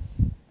cases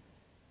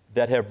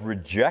that have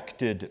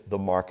rejected the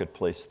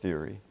marketplace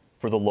theory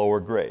for the lower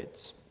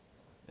grades.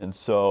 And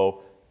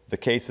so the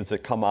cases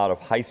that come out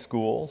of high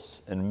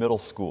schools and middle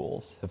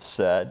schools have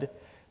said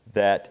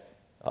that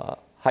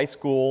high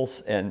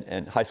schools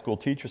and high school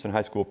teachers and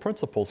high school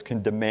principals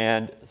can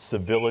demand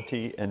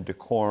civility and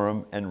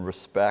decorum and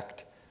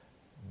respect.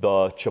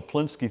 The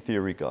Chaplinsky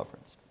theory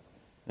governs.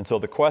 And so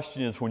the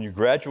question is, when you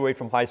graduate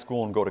from high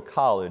school and go to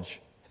college,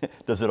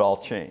 does it all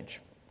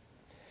change?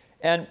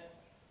 And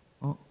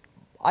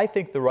I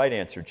think the right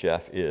answer,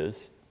 Jeff,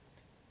 is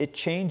it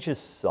changes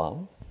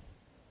some.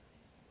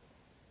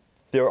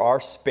 There are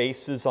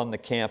spaces on the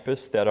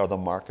campus that are the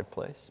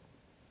marketplace.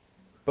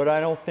 But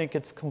I don't think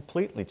it's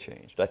completely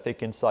changed. I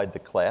think inside the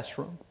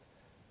classroom,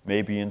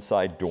 maybe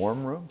inside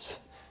dorm rooms,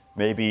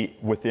 maybe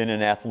within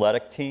an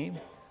athletic team,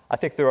 I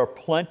think there are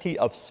plenty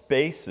of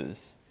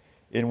spaces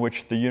in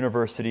which the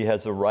university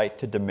has a right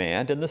to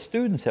demand, and the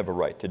students have a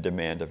right to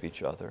demand of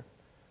each other,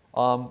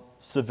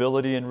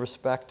 civility and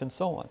respect and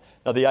so on.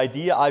 Now, the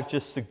idea I've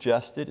just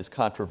suggested is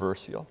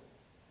controversial.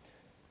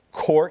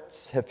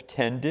 Courts have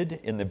tended,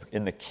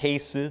 in the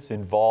cases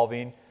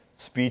involving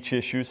speech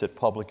issues at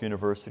public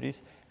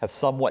universities, have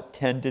somewhat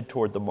tended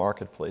toward the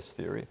marketplace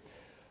theory.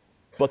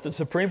 But the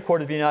Supreme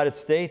Court of the United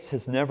States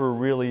has never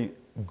really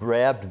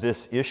grabbed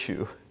this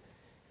issue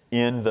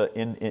in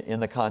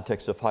the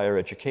context of higher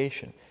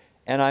education.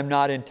 And I'm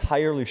not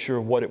entirely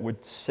sure what it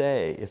would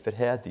say if it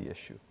had the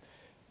issue.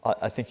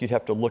 I think you'd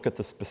have to look at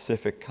the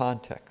specific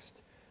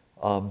context.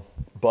 Is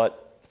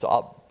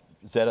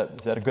that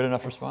a good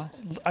enough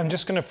response? I'm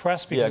just going to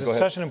press because it's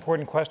such an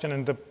important question,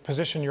 and the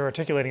position you're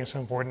articulating is so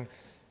important.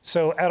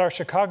 So at our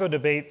Chicago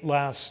debate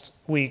last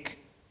week,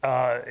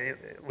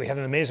 we had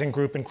an amazing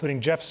group, including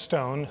Jeff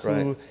Stone,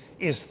 who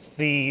is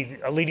a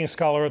leading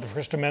scholar of the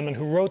First Amendment,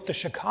 who wrote the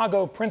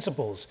Chicago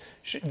Principles.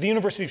 The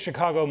University of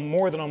Chicago,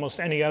 more than almost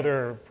any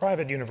other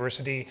private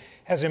university,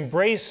 has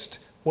embraced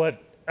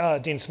what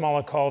Dean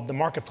Smolla called the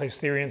marketplace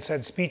theory and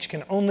said speech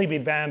can only be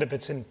banned if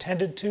it's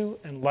intended to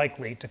and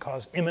likely to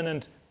cause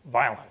imminent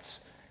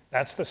violence.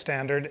 That's the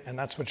standard, and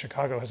that's what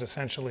Chicago has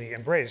essentially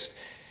embraced.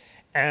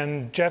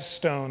 And Jeff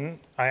Stone,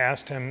 I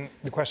asked him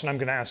the question I'm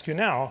going to ask you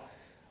now: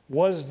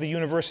 was the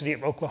University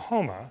of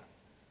Oklahoma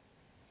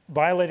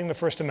violating the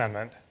First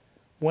Amendment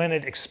when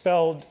it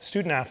expelled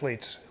student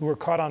athletes who were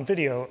caught on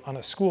video on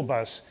a school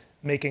bus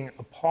making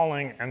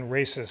appalling and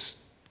racist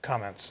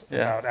comments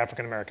about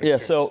African American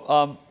students?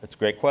 So that's a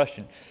great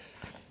question.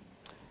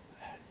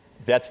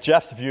 That's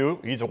Jeff's view.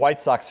 He's a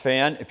White Sox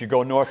fan. If you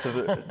go north to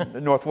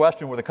the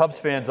Northwestern, where the Cubs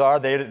fans are,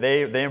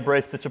 they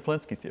embrace the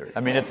Chaplinsky theory.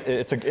 I mean,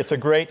 it's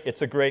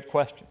a great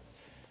question.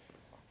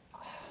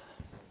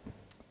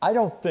 I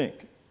don't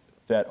think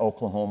that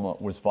Oklahoma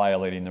was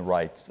violating the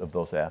rights of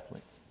those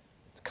athletes.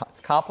 It's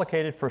a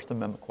complicated First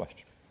Amendment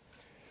question.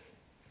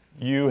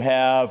 You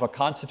have a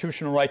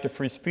constitutional right to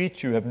free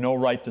speech. You have no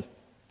right to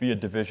be a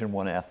Division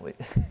I athlete.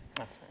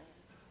 That's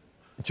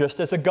right. Just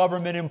as a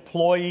government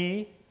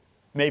employee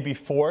may be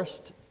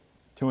forced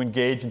to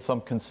engage in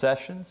some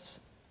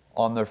concessions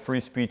on their free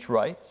speech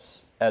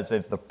rights as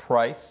the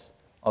price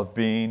of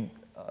being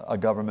a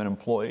government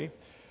employee,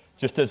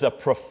 just as a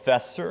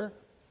professor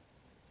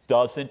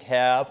doesn't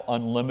have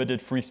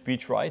unlimited free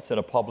speech rights at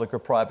a public or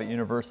private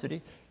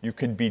university. You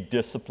can be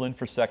disciplined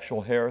for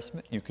sexual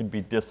harassment. You can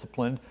be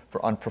disciplined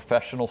for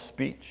unprofessional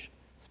speech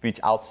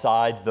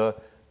outside the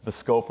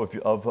scope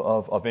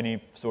of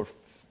any sort of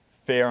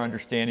fair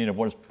understanding of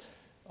what is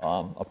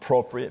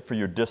appropriate for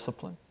your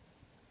discipline.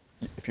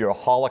 If you're a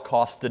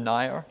Holocaust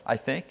denier, I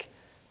think,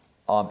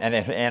 and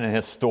an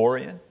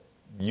historian,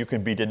 you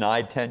can be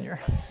denied tenure,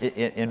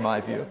 in my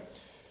view.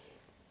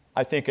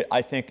 I think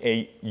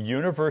a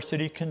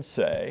university can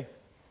say,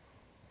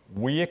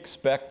 we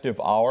expect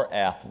of our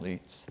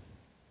athletes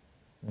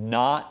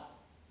not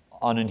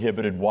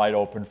uninhibited, wide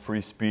open, free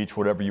speech,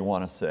 whatever you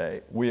want to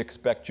say. We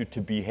expect you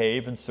to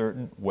behave in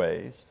certain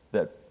ways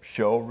that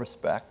show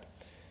respect,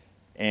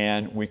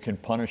 and we can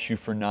punish you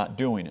for not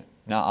doing it.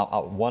 Now,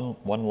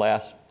 one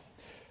last,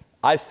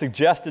 I've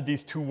suggested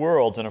these two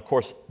worlds, and of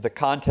course, the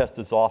contest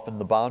is often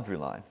the boundary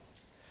line.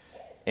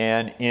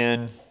 And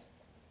in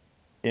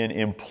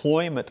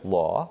employment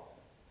law,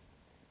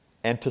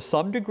 and to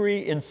some degree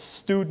in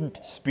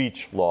student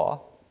speech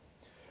law,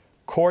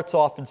 courts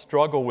often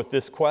struggle with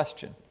this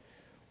question.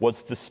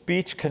 Was the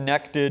speech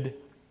connected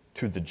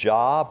to the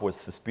job?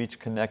 Was the speech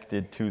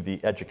connected to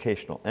the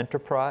educational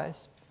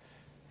enterprise?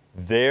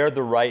 There,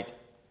 the right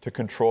to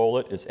control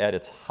it is at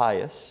its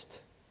highest.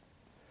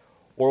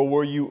 Or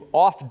were you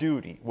off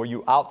duty? Were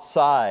you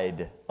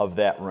outside of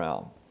that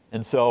realm?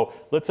 And so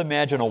let's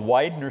imagine a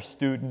Widener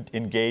student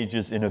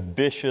engages in a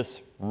vicious,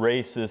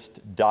 racist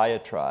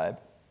diatribe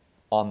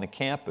on the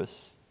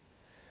campus.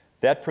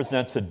 That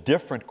presents a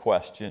different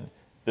question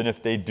than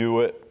if they do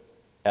it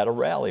at a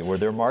rally where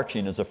they're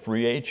marching as a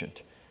free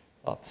agent.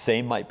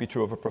 Same might be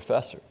true of a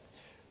professor.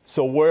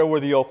 So where were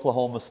the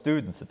Oklahoma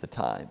students at the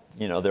time?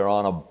 You know, they're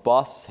on a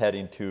bus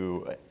heading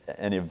to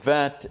an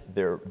event,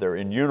 they're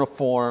in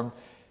uniform.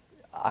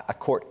 A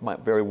court might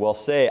very well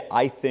say,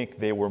 I think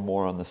they were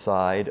more on the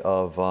side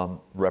of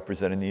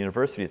representing the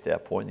university at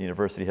that point. The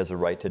university has a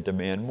right to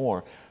demand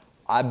more.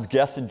 I'm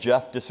guessing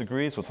Jeff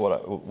disagrees with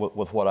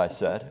what I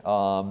said.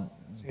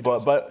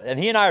 And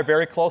he and I are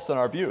very close on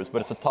our views,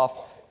 but it's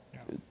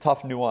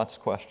tough, nuanced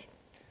question.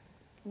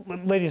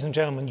 Ladies and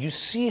gentlemen, you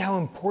see how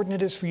important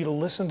it is for you to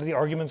listen to the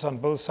arguments on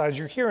both sides.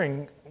 You're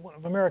hearing one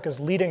of America's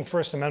leading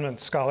First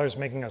Amendment scholars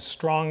making a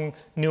strong,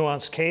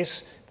 nuanced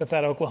case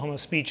that Oklahoma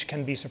speech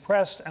can be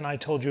suppressed, and I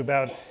told you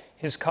about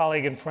his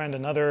colleague and friend,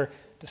 another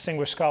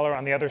distinguished scholar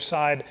on the other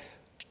side.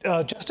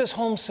 Justice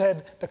Holmes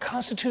said, the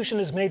Constitution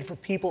is made for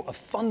people of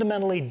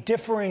fundamentally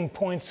differing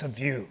points of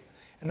view.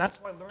 And that's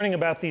why learning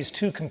about these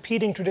two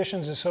competing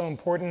traditions is so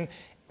important.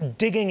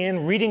 Digging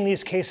in, reading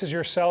these cases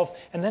yourself,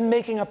 and then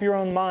making up your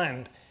own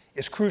mind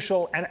is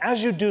crucial. And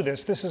as you do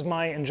this, this is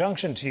my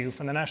injunction to you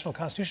from the National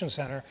Constitution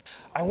Center,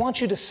 I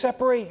want you to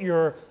separate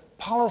your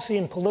policy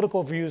and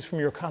political views from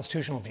your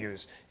constitutional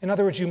views. In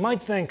other words, you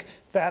might think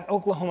that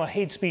Oklahoma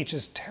hate speech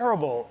is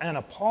terrible and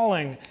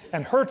appalling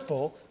and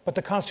hurtful, but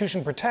the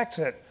Constitution protects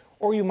it.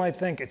 Or you might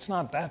think it's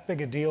not that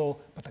big a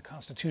deal, but the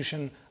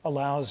Constitution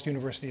allows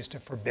universities to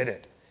forbid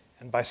it.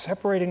 And by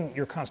separating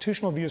your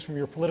constitutional views from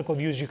your political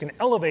views, you can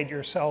elevate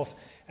yourself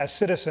as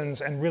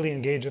citizens and really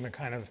engage in the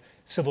kind of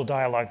civil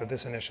dialogue that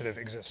this initiative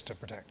exists to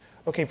protect.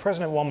 Okay,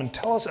 President Wollman,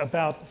 tell us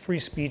about free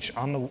speech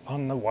on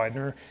the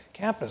Widener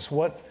campus.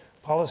 What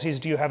policies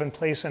do you have in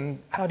place, and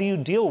how do you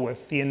deal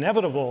with the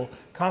inevitable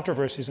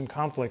controversies and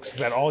conflicts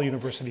that all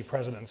university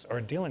presidents are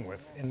dealing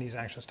with in these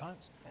anxious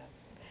times?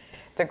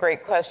 It's a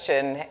great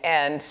question,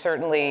 and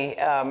certainly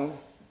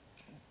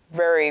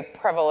very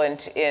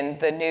prevalent in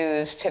the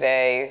news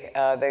today,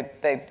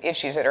 the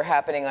issues that are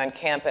happening on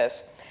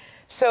campus.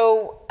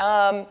 So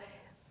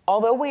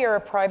although we are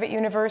a private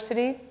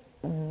university,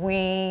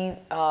 we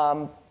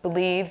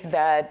believe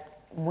that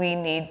we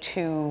need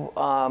to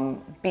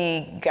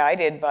be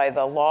guided by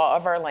the law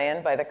of our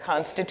land, by the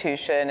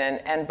Constitution,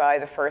 and by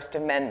the First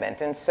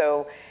Amendment. And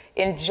so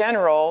in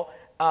general,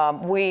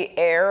 we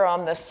err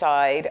on the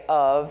side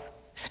of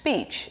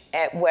speech,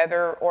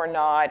 whether or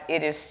not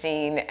it is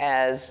seen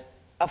as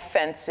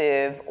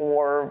offensive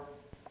or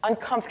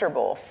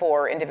uncomfortable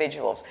for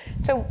individuals.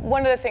 So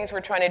one of the things we're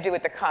trying to do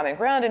with the Common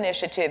Ground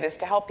Initiative is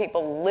to help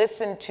people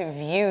listen to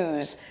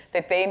views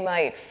that they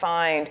might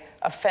find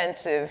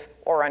offensive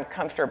or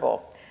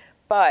uncomfortable.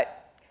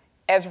 But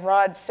as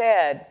Rod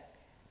said,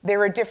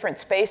 there are different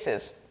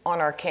spaces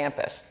on our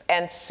campus.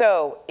 And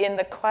so in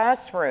the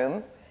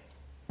classroom,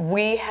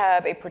 we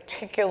have a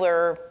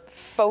particular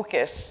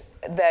focus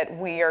that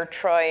we are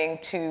trying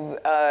to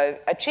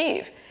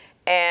achieve.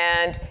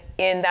 And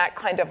in that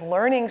kind of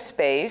learning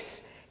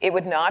space, it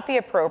would not be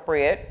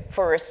appropriate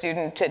for a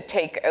student to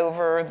take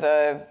over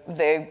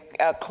the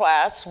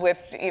class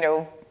with,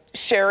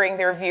 sharing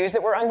their views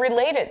that were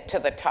unrelated to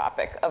the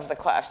topic of the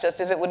class, just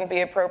as it wouldn't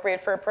be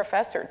appropriate for a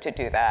professor to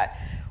do that.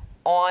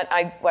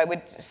 I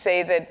would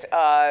say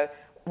that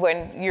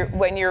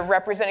when you're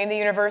representing the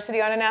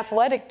university on an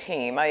athletic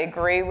team, I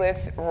agree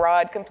with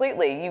Rod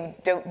completely.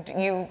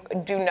 You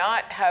do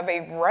not have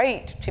a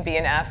right to be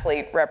an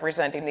athlete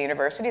representing the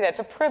university. That's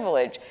a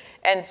privilege.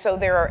 And so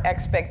there are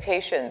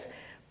expectations.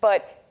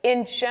 But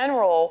in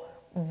general,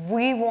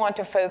 we want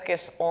to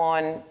focus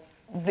on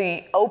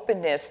the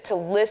openness to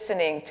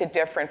listening to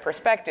different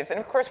perspectives. And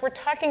of course, we're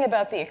talking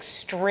about the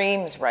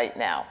extremes right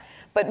now.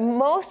 But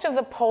most of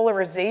the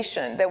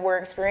polarization that we're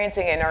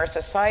experiencing in our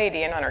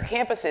society and on our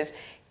campuses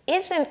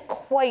isn't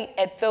quite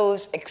at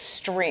those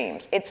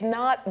extremes. It's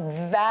not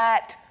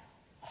that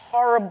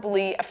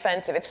horribly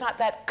offensive. It's not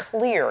that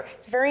clear.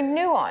 It's very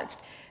nuanced.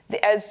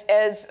 As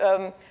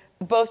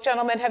both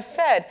gentlemen have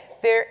said,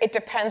 it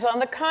depends on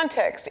the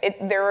context.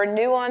 There are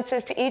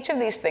nuances to each of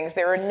these things.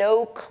 There are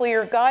no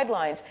clear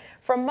guidelines.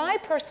 From my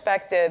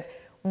perspective,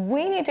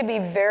 we need to be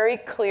very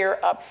clear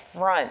up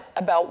front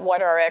about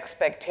what our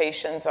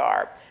expectations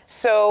are.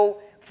 So,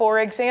 for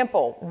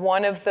example,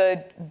 one of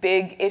the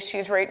big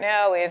issues right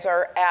now is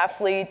our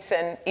athletes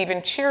and even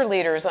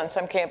cheerleaders on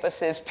some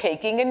campuses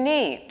taking a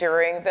knee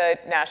during the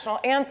national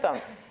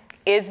anthem.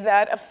 Is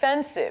that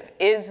offensive?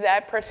 Is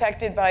that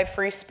protected by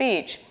free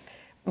speech?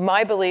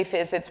 My belief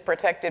is it's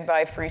protected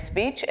by free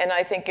speech, and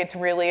I think it's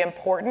really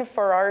important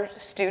for our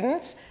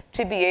students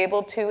to be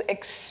able to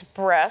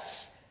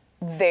express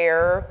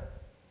their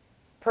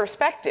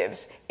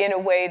perspectives in a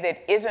way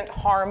that isn't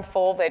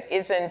harmful, that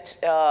isn't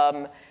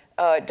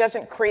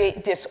doesn't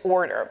create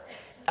disorder.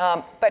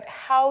 But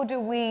how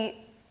do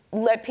we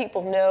let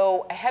people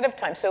know ahead of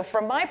time? So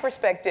from my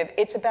perspective,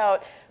 it's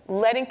about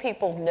letting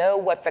people know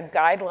what the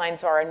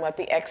guidelines are and what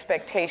the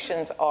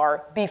expectations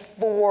are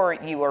before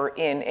you are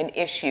in an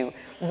issue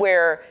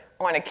where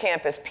on a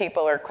campus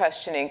people are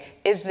questioning,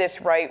 is this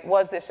right?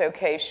 Was this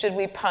okay? Should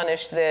we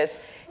punish this?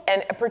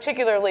 And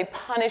particularly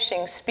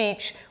punishing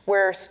speech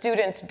where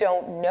students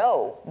don't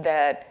know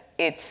that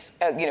it's,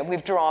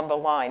 we've drawn the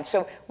line.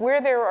 So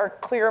where there are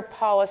clear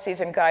policies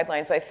and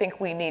guidelines, I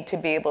think we need to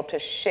be able to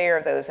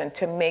share those and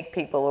to make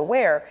people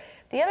aware.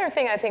 The other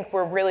thing I think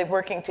we're really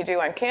working to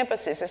do on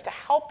campuses is to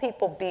help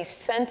people be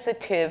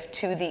sensitive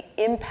to the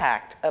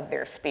impact of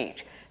their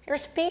speech. Your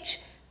speech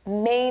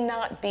may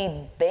not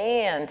be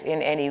banned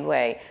in any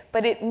way,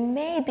 but it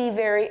may be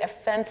very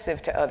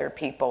offensive to other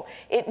people.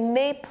 It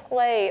may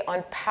play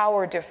on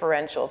power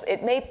differentials.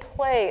 It may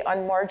play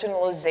on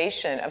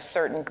marginalization of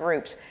certain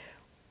groups.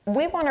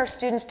 We want our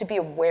students to be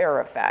aware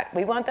of that.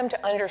 We want them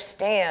to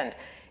understand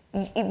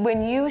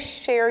when you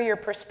share your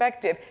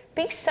perspective,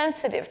 be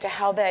sensitive to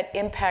how that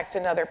impacts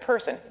another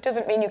person. It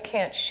doesn't mean you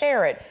can't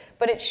share it,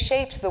 but it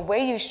shapes the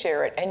way you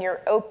share it and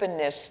your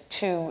openness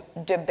to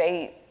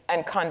debate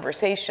and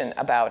conversation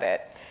about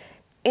it.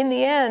 In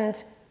the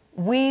end,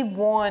 we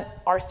want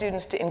our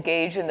students to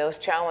engage in those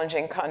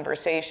challenging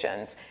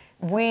conversations.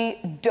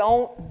 We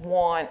don't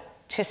want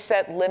to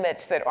set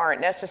limits that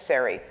aren't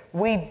necessary.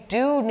 We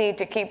do need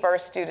to keep our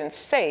students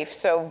safe,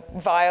 so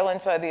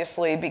violence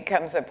obviously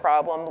becomes a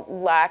problem,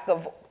 lack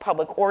of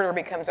public order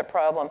becomes a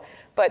problem,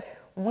 but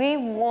we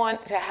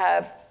want to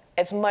have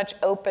as much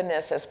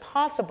openness as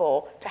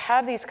possible to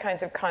have these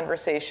kinds of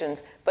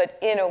conversations, but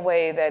in a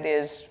way that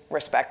is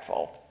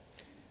respectful.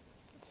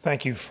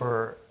 Thank you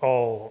for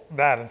all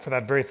that and for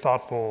that very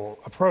thoughtful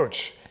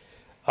approach.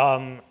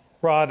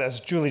 Rod, as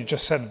Julie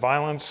just said,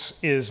 violence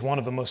is one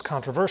of the most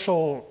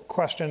controversial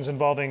questions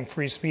involving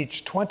free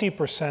speech.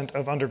 20%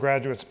 of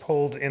undergraduates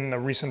polled in the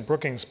recent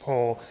Brookings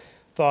poll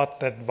thought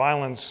that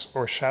violence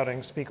or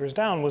shouting speakers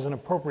down was an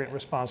appropriate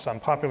response to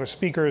unpopular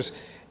speakers.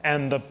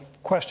 And the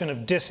question of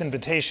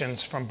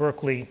disinvitations from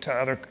Berkeley to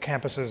other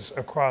campuses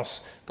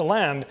across the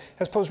land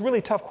has posed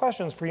really tough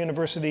questions for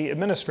university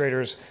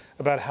administrators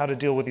about how to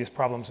deal with these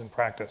problems in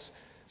practice.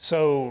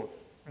 So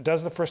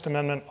does the First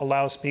Amendment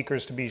allow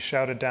speakers to be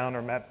shouted down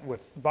or met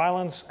with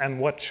violence?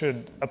 And what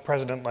should a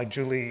president like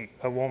Julie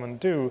Wollman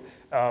do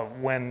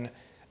when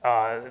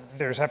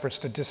there's efforts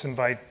to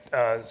disinvite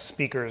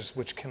speakers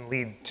which can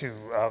lead to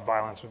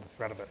violence or the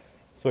threat of it?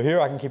 So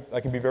here I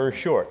can be very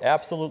short.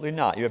 Absolutely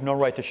not. You have no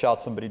right to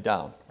shout somebody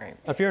down. Right.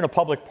 If you're in a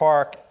public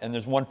park and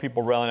there's one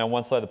people rallying on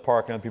one side of the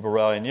park and other people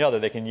rallying on the other,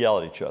 they can yell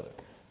at each other.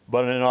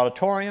 But in an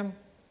auditorium,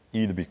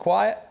 you either be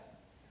quiet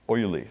or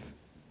you leave,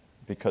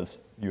 because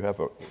you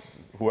have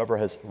whoever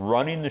has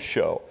running the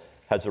show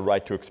has a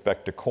right to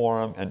expect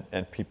decorum,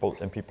 and people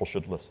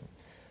should listen.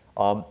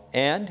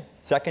 And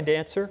second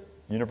answer,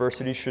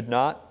 universities should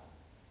not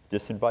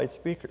disinvite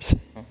speakers.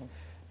 Mm-hmm.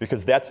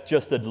 Because that's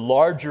just a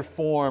larger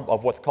form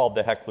of what's called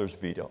the heckler's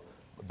veto.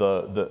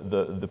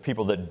 The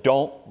people that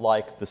don't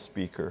like the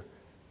speaker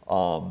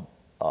are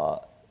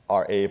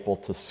able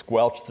to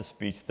squelch the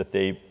speech that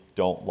they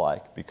don't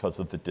like because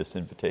of the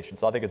disinvitation.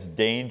 So I think it's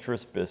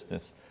dangerous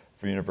business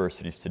for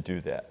universities to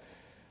do that.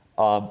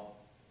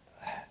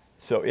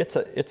 So it's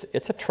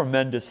a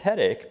tremendous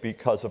headache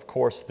because, of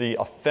course, the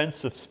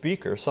offensive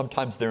speaker,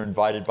 sometimes they're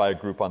invited by a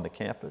group on the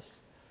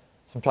campus.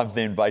 Sometimes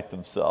they invite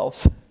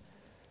themselves.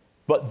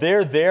 But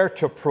they're there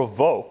to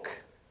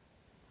provoke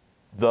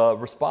the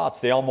response.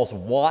 They almost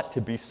want to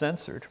be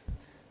censored.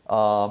 It's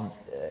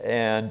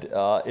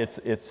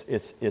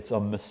a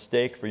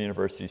mistake for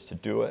universities to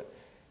do it.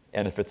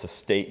 And if it's a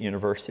state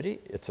university,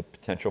 it's a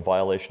potential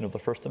violation of the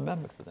First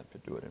Amendment for them to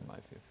do it, in my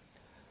view.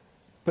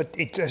 But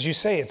as you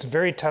say, it's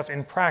very tough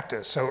in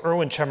practice. So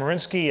Erwin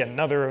Chemerinsky,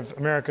 another of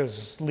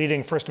America's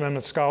leading First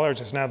Amendment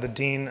scholars, is now the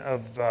dean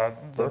of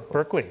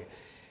Berkeley.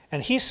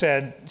 And he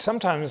said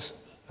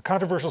sometimes a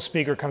controversial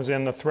speaker comes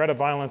in, the threat of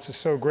violence is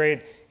so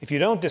great, if you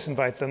don't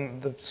disinvite them,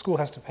 the school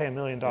has to pay $1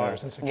 million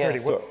in security.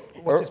 Yeah.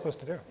 What's he supposed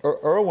to do?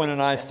 Erwin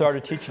and I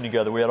started teaching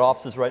together. We had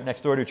offices right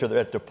next door to each other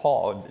at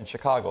DePaul in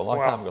Chicago a long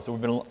time ago. So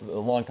we've been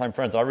long-time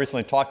friends. I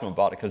recently talked to him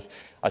about it because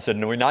I said,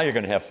 no, now you're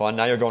going to have fun.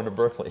 Now you're going to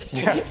Berkeley.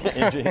 Yeah,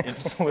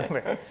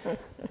 absolutely.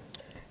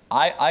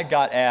 I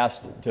got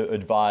asked to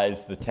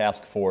advise the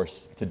task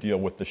force to deal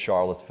with the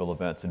Charlottesville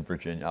events in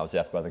Virginia. I was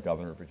asked by the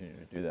governor of Virginia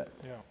to do that.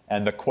 Yeah.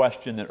 And the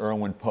question that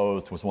Erwin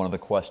posed was one of the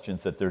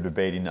questions that they're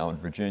debating now in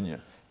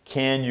Virginia.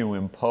 Can you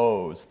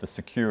impose the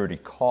security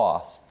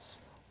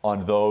costs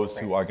on those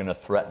who are going to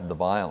threaten the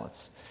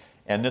violence?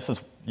 And this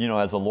is,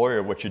 as a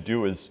lawyer, what you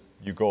do is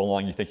you go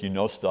along, you think you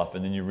know stuff,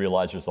 and then you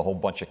realize there's a whole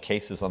bunch of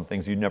cases on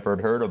things you never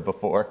had heard of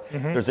before.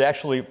 Mm-hmm. There's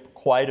actually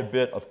quite a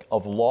bit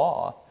of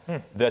law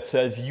that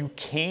says you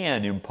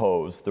can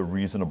impose the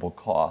reasonable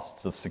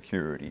costs of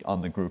security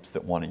on the groups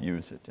that want to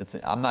use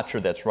it. I'm not sure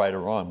that's right or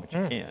wrong, but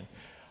you can.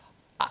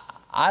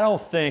 I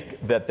don't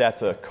think that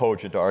that's a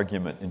cogent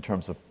argument in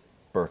terms of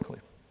Berkeley.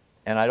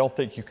 And I don't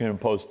think you can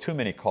impose too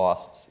many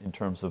costs in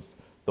terms of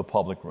the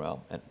public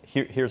realm. And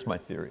here's my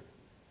theory.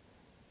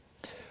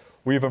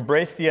 We've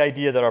embraced the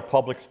idea that our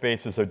public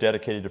spaces are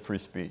dedicated to free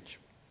speech.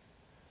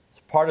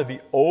 It's part of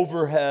the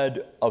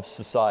overhead of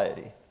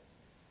society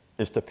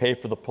is to pay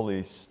for the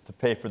police, to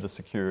pay for the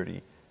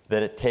security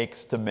that it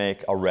takes to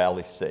make a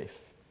rally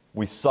safe.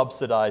 We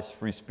subsidize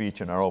free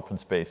speech in our open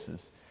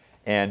spaces.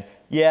 And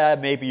yeah,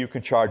 maybe you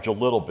could charge a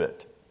little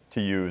bit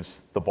to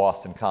use the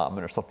Boston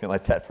Common or something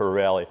like that for a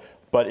rally.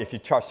 But if you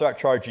start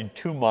charging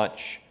too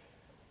much,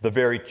 the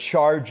very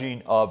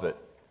charging of it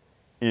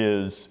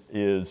is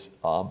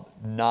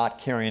not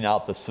carrying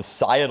out the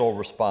societal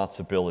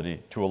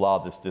responsibility to allow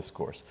this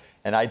discourse.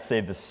 And I'd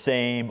say the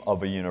same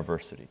of a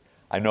university.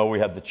 I know we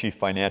have the chief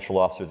financial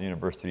officer of the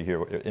university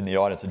here in the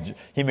audience, and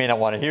he may not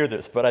want to hear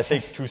this, but I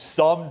think to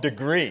some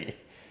degree,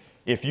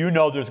 if you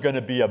know there's going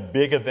to be a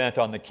big event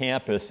on the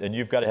campus and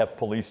you've got to have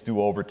police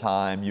do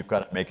overtime, you've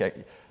got to make a,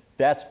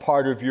 that's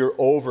part of your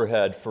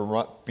overhead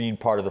for being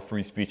part of the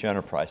free speech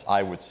enterprise,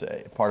 I would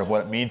say, part of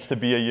what it means to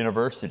be a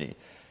university.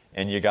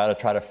 And you got to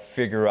try to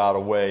figure out a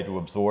way to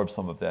absorb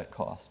some of that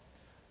cost.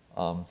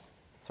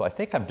 So I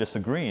think I'm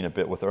disagreeing a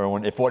bit with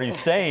Erwin. If what he's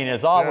saying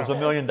is, oh, it was $1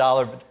 million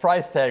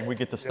price tag, we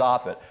get to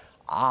stop it.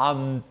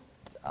 I'm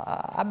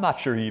not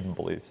sure he even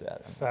believes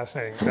that.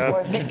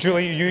 Fascinating.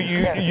 Julie,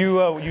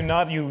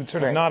 you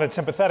sort of nodded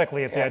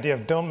sympathetically at the idea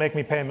of don't make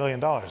me pay $1 million.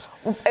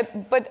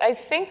 But I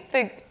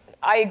think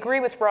I agree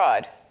with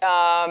Rod,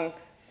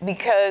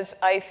 because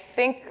I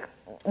think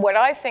what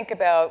I think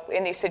about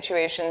in these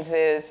situations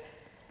is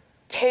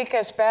take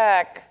us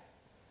back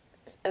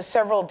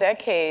several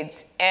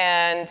decades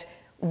and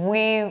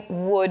we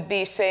would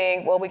be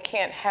saying, well, we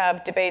can't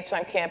have debates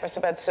on campus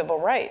about civil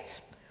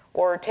rights.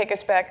 Or take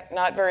us back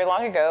not very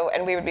long ago,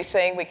 and we would be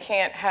saying we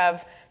can't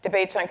have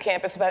debates on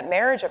campus about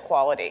marriage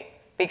equality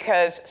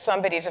because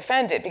somebody's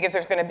offended, because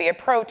there's going to be a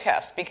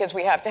protest, because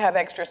we have to have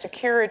extra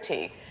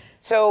security.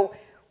 So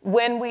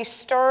when we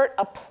start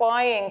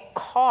applying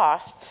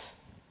costs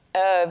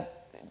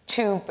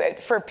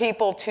for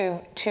people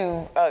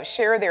to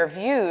share their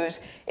views,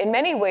 in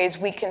many ways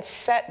we can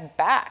set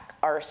back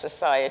our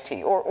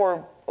society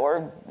or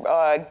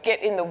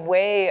get in the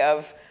way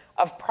of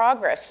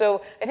progress.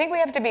 So I think we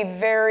have to be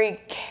very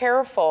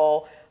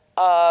careful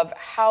of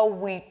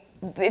how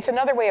it's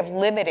another way of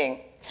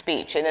limiting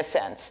speech in a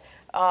sense.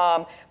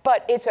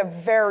 But it's a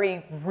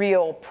very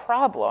real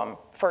problem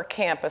for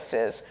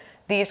campuses.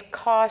 These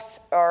costs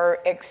are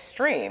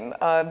extreme.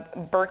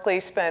 Berkeley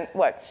spent,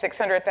 what,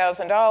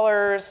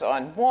 $600,000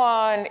 on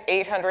one,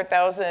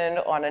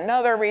 $800,000 on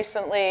another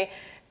recently.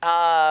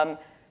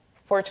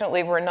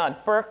 Fortunately, we're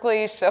not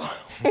Berkeley, so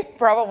we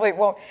probably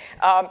won't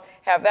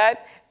have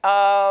that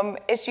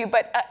issue.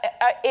 But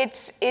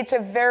it's a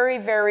very,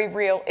 very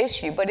real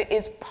issue. But it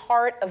is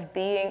part of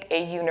being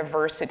a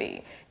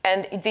university.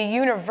 And the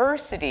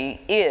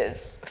university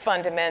is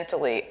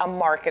fundamentally a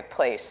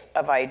marketplace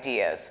of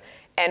ideas.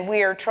 And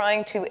we are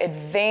trying to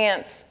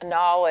advance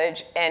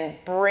knowledge and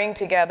bring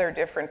together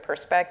different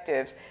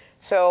perspectives.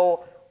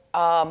 So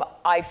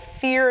I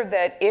fear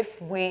that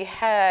if we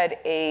had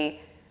a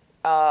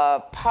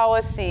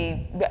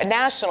policy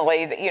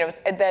nationally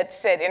that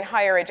said in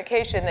higher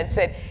education that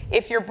said,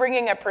 if you're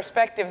bringing a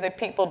perspective that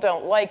people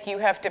don't like, you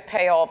have to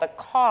pay all the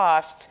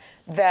costs,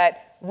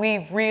 that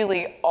we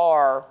really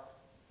are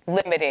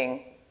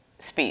limiting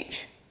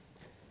speech.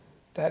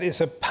 That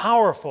is a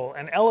powerful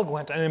and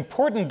eloquent and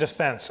important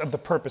defense of the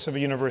purpose of a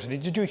university.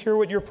 Did you hear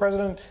what your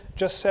president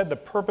just said? The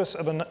purpose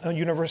of a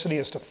university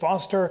is to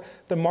foster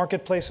the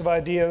marketplace of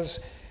ideas.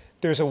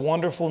 There's a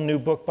wonderful new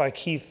book by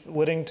Keith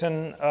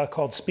Whittington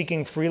called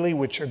Speaking Freely,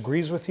 which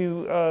agrees with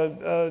you,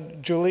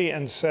 Julie,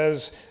 and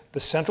says the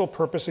central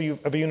purpose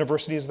of a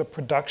university is the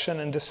production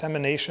and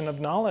dissemination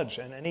of knowledge,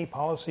 and any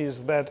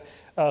policies that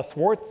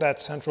thwart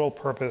that central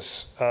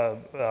purpose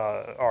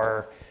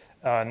are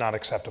not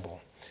acceptable.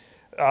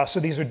 So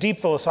these are deep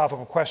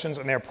philosophical questions,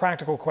 and they're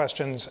practical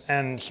questions,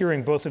 and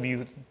hearing both of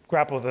you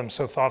grapple with them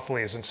so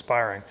thoughtfully is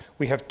inspiring.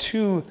 We have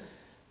two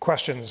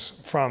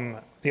questions from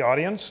the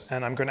audience,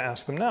 and I'm going to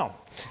ask them now.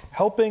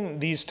 Helping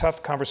these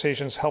tough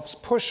conversations helps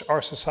push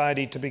our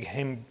society to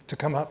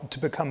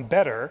become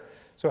better.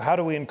 So how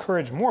do we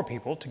encourage more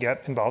people to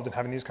get involved in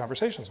having these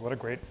conversations? What a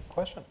great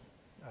question.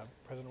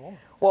 President Wollman.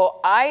 Well,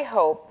 I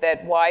hope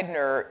that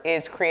Widener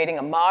is creating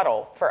a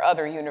model for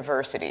other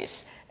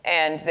universities.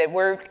 And that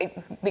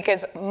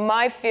because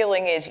my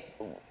feeling is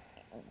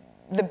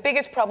the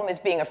biggest problem is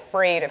being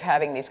afraid of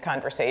having these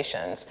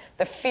conversations.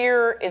 The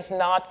fear is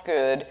not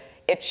good.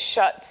 It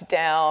shuts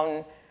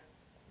down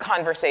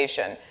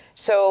conversation.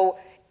 So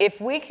if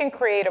we can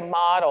create a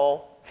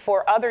model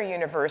for other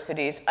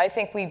universities, I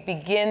think we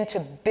begin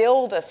to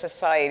build a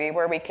society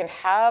where we can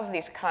have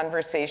these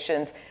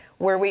conversations,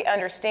 where we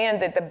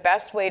understand that the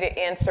best way to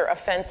answer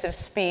offensive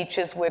speech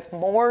is with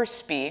more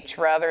speech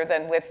rather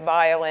than with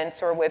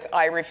violence or with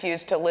 "I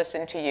refuse to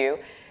listen to you,"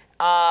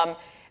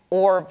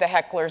 or the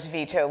heckler's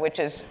veto, which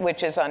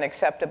is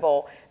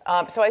unacceptable.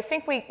 So I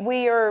think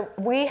we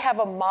have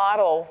a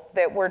model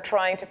that we're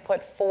trying to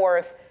put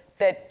forth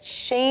that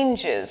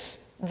changes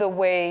the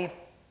way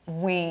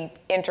we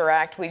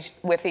interact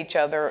with each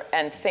other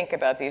and think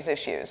about these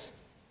issues.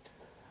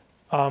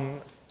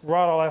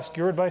 Rod, I'll ask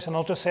your advice, and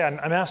I'll just say I'm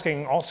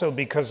asking also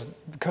because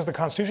the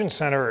Constitution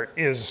Center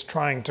is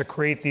trying to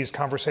create these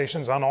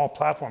conversations on all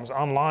platforms,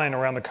 online,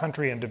 around the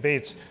country, and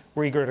debates.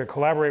 We're eager to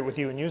collaborate with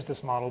you and use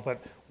this model, but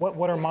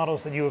what are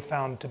models that you have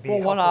found to be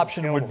helpful? Well, one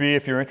option would be,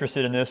 if you're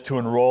interested in this, to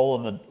enroll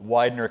in the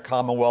Widener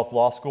Commonwealth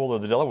Law School or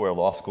the Delaware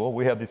Law School.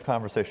 We have these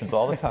conversations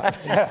all the time.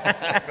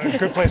 Yes,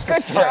 good place to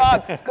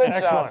start. Good job, good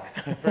Excellent.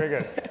 job. Very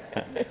good.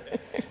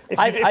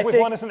 If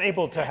one isn't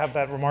able to have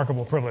that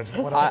remarkable privilege,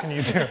 what else can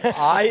you do?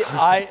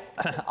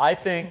 I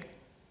think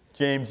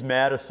James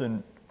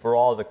Madison, for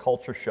all the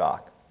culture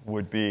shock,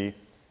 would be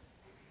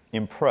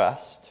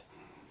impressed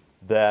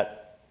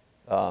that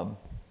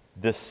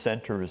this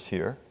center is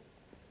here,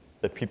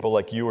 that people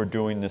like you are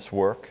doing this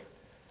work,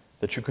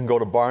 that you can go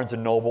to Barnes &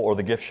 Noble or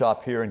the gift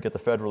shop here and get the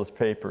Federalist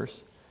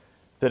Papers,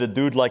 that a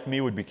dude like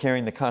me would be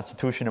carrying the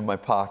Constitution in my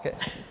pocket.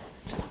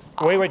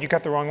 Wait, you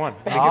got the wrong one.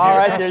 All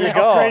right, there you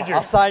go. I'll trade you.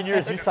 I'll sign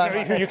yours, you sign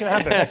mine. You can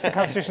have this. It's the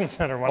Constitution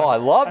Center one. Oh, I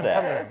love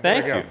that.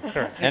 Thank you.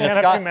 Sure. And it's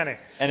got too many.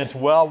 And it's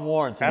well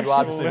worn, so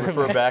Absolutely. you obviously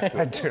refer back to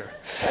it. I do.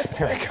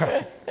 Here we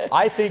go.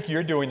 I think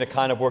you're doing the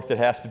kind of work that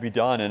has to be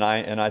done, and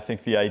I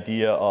think the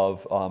idea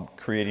of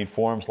creating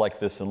forums like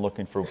this and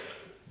looking for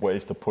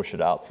ways to push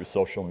it out through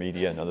social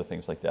media and other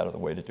things like that are the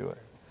way to do it.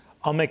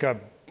 I'll make a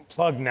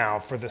plug now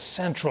for the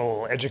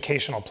central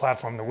educational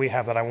platform that we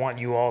have that I want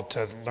you all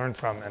to learn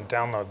from and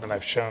download that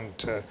I've shown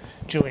to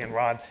Julie and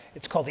Rod.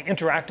 It's called the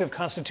Interactive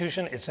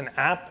Constitution. It's an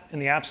app in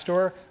the App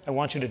Store. I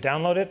want you to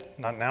download it,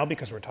 not now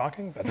because we're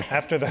talking, but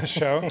after the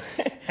show.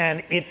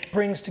 And it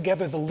brings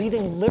together the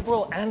leading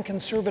liberal and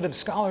conservative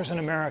scholars in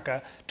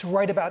America to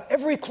write about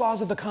every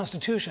clause of the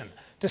Constitution,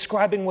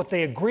 describing what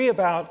they agree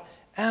about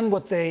and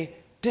what they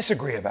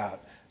disagree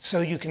about. So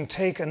you can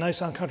take a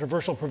nice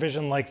uncontroversial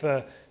provision like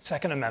the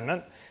Second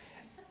Amendment,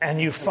 and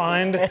you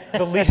find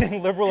the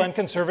leading liberal and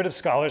conservative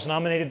scholars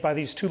nominated by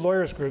these two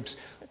lawyers groups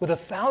with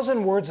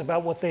 1,000 words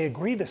about what they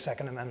agree the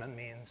Second Amendment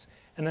means,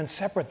 and then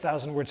separate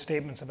 1,000-word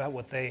statements about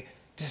what they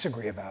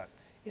disagree about.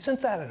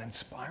 Isn't that an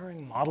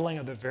inspiring modeling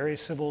of the very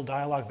civil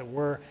dialogue that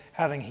we're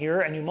having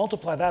here? And you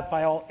multiply that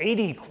by all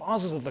 80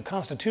 clauses of the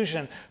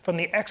Constitution, from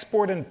the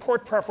export and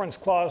port preference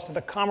clause to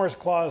the commerce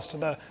clause to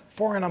the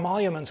foreign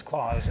emoluments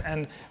clause.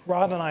 And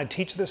Rod and I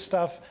teach this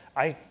stuff.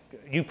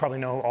 You probably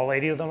know all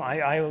 80 of them.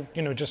 I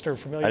just are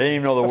familiar. I didn't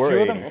even know there were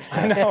 80.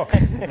 I know.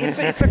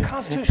 It's a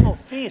constitutional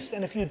feast.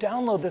 And if you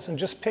download this and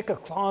just pick a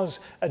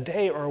clause a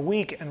day or a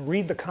week and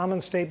read the common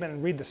statement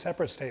and read the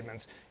separate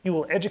statements, you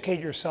will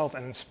educate yourself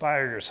and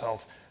inspire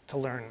yourself to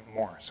learn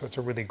more. So it's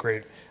a really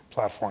great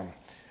platform.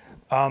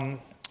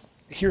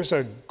 Here's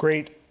a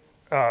great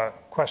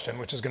question,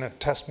 which is going to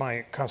test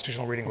my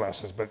constitutional reading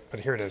glasses, but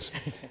here it is.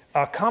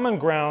 Common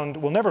ground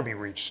will never be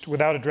reached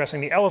without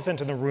addressing the elephant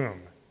in the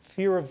room.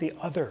 Fear of the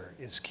other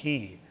is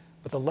key,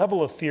 but the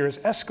level of fear is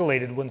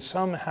escalated when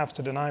some have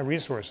to deny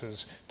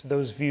resources to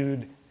those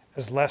viewed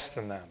as less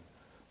than them.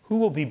 Who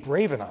will be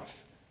brave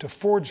enough to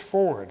forge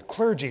forward?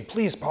 Clergy,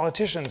 police,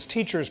 politicians,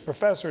 teachers,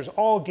 professors,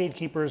 all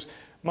gatekeepers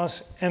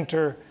must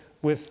enter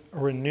with a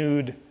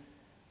renewed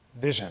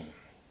vision.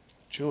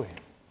 Julie.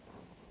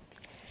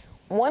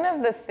 One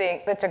of the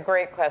things, that's a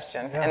great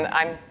question,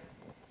 and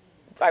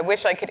I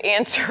wish I could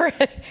answer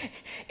it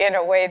in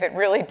a way that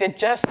really did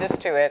justice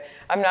to it.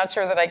 I'm not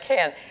sure that I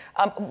can.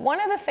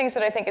 One of the things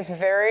that I think is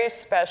very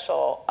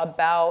special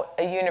about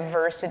a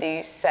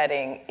university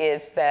setting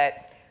is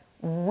that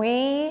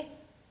we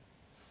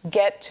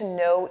get to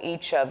know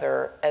each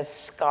other as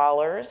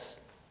scholars,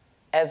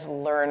 as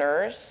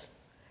learners,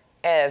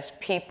 as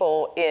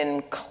people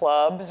in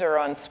clubs or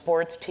on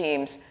sports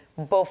teams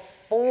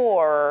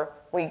before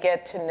we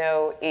get to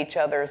know each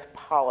other's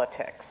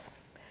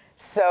politics.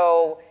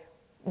 So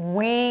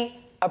we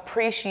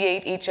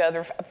appreciate each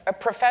other.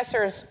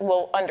 Professors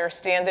will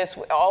understand this.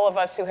 All of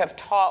us who have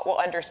taught will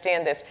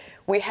understand this.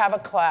 We have a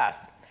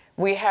class.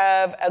 We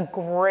have a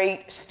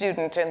great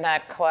student in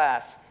that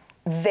class.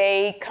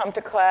 They come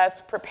to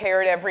class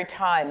prepared every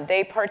time.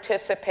 They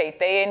participate,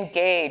 they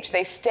engage,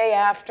 they stay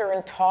after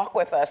and talk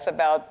with us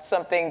about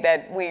something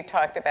that we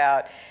talked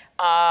about.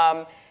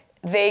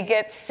 They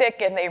get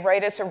sick and they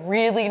write us a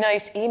really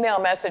nice email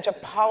message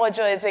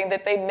apologizing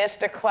that they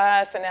missed a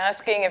class and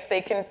asking if they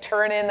can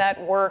turn in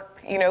that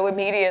work,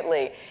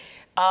 immediately.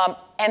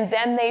 And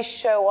then they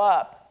show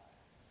up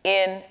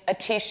in a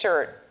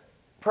t-shirt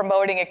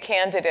promoting a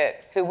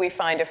candidate who we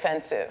find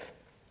offensive.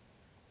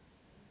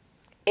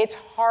 It's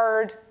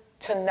hard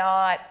to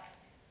not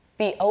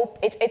be open.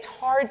 It's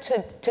hard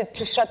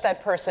to shut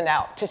that person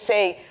out, to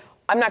say,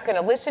 I'm not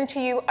going to listen to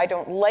you, I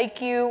don't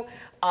like you,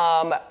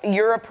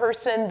 you're a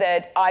person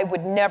that I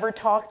would never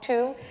talk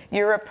to,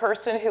 you're a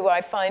person who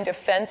I find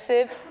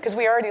offensive, because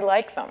we already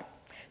like them.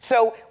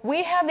 So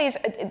we have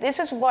this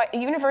is why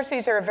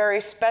universities are a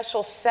very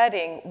special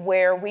setting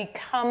where we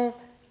come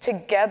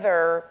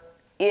together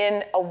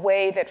in a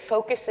way that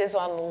focuses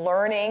on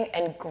learning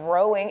and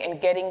growing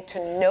and getting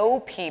to know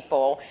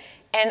people.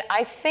 And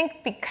I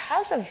think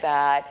because of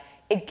that,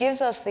 it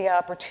gives us the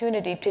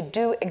opportunity to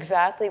do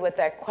exactly what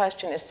that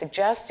question is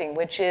suggesting,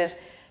 which is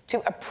to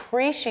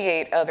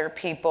appreciate other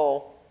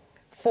people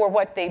for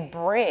what they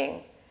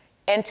bring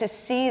and to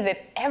see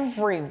that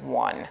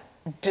everyone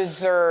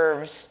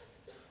deserves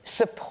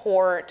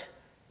support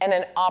and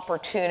an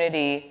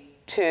opportunity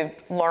to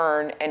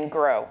learn and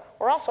grow.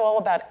 We're also all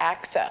about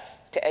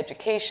access to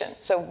education.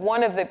 So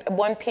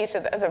one piece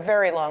of that's a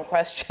very long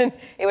question.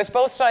 It was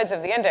both sides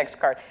of the index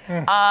card.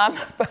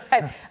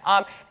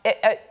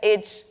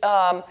 It's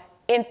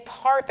in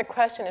part the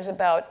question is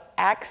about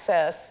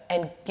access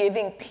and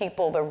giving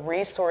people the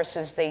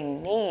resources they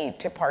need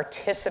to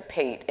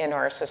participate in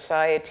our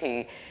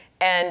society,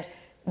 and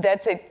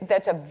that's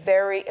a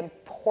very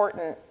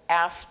important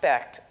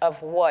aspect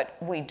of what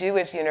we do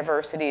as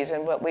universities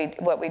and what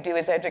we do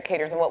as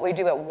educators and what we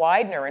do at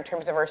Widener in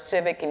terms of our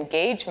civic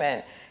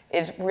engagement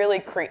is really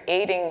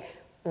creating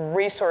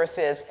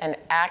resources and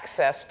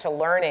access to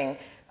learning.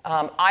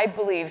 I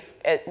believe,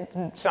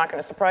 it's not going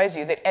to surprise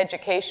you, that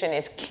education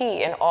is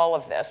key in all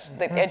of this.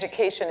 That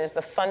education is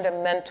the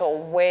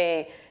fundamental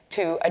way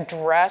to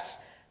address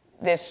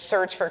this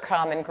search for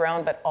common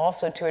ground, but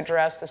also to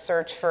address the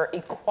search for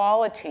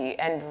equality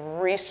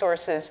and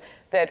resources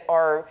that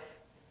are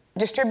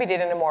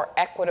distributed in a more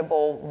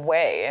equitable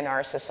way in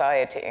our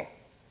society.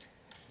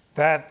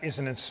 That is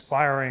an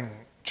inspiring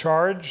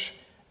charge.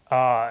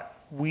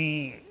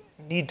 We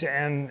need to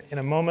end in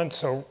a moment,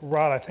 so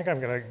Rod, I think I'm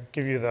going to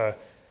give you the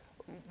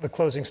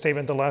closing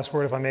statement, the last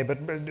word, if I may,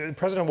 but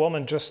President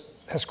Wollman just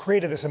has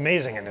created this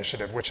amazing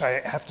initiative, which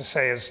I have to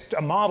say is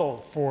a model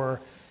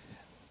for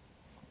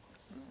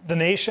the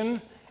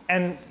nation.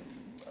 And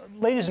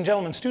ladies and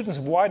gentlemen, students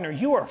of Widener,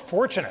 you are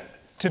fortunate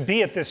to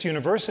be at this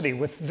university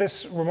with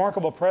this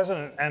remarkable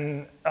president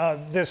and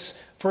this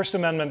First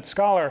Amendment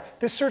scholar.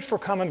 This search for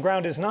common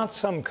ground is not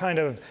some kind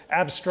of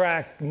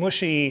abstract,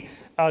 mushy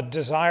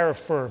desire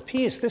for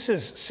peace. This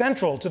is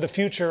central to the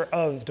future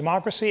of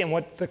democracy, and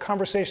what the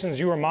conversations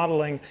you are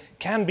modeling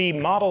can be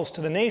models to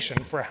the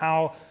nation for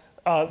how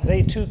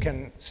they too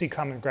can see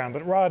common ground.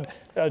 But Rod,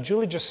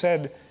 Julie just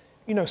said,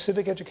 you know,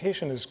 civic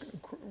education is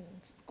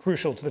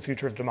crucial to the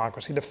future of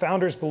democracy. The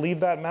founders believed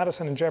that.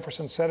 Madison and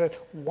Jefferson said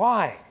it.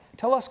 Why?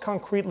 Tell us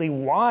concretely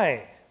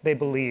why they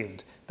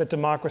believed that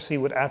democracy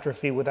would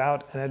atrophy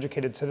without an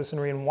educated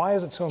citizenry, and why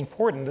is it so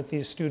important that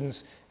these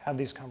students have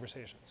these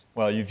conversations?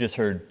 Well, you've just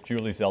heard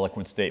Julie's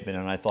eloquent statement,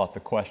 and I thought the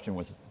question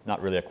was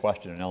not really a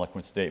question, an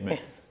eloquent statement.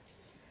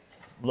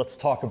 Let's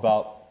talk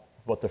about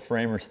what the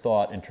framers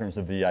thought in terms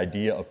of the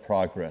idea of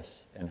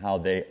progress and how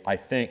they, I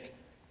think,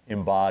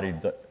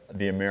 embodied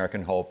the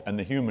American hope and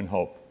the human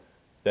hope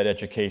that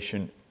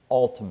education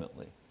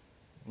ultimately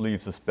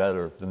leaves us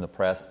better than the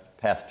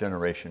past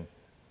generation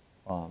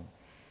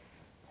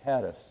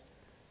had us.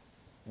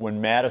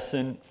 When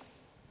Madison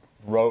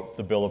wrote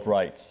the Bill of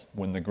Rights,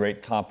 when the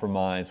Great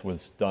Compromise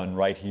was done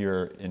right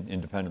here in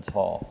Independence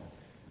Hall,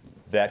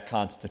 that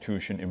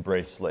Constitution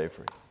embraced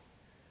slavery.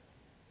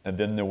 And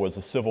then there was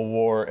a Civil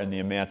War and the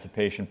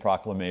Emancipation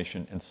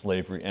Proclamation, and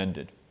slavery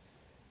ended.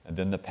 And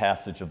then the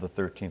passage of the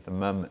 13th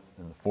Amendment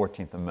and the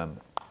 14th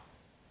Amendment.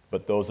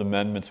 But those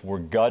amendments were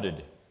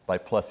gutted by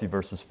Plessy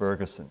versus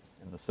Ferguson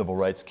and the civil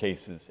rights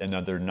cases and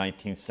other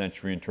 19th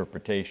century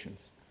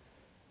interpretations.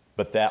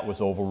 But that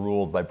was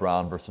overruled by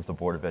Brown versus the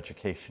Board of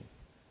Education.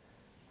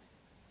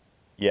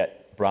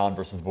 Yet Brown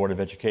versus the Board of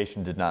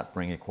Education did not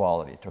bring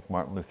equality. It took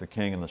Martin Luther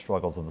King and the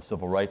struggles of the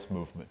civil rights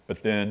movement.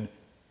 But then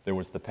there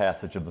was the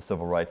passage of the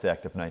Civil Rights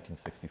Act of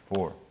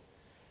 1964.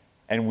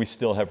 And we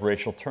still have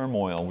racial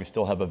turmoil. We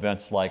still have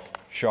events like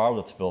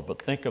Charlottesville.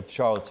 But think of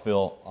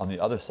Charlottesville on the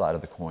other side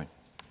of the coin.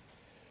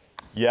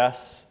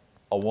 Yes,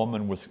 a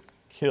woman was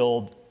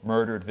killed,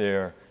 murdered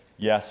there.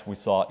 Yes, we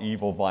saw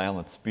evil,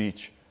 violent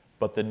speech.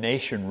 But the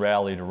nation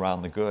rallied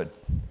around the good.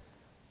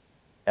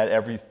 At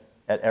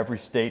every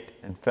state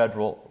and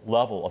federal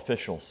level,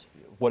 officials,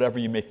 whatever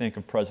you may think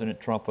of President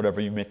Trump, whatever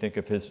you may think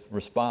of his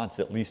response,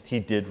 at least he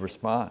did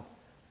respond.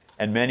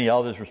 And many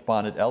others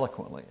responded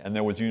eloquently. And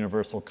there was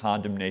universal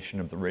condemnation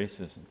of the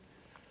racism.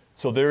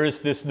 So there is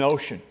this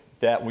notion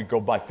that we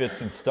go by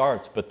fits and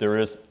starts, but there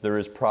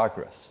is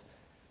progress.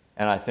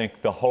 And I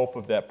think the hope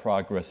of that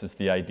progress is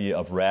the idea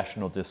of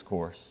rational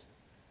discourse,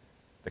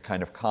 the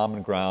kind of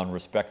common ground,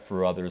 respect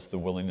for others, the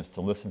willingness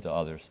to listen to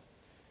others.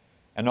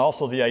 And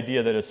also the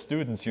idea that as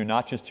students, you're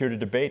not just here to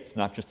debate, it's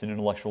not just an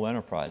intellectual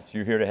enterprise.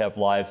 You're here to have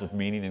lives of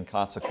meaning and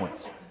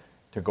consequence,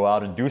 to go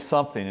out and do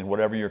something in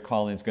whatever your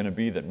calling is going to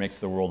be that makes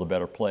the world a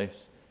better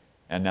place.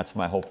 And that's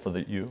my hope for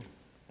you.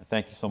 And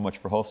thank you so much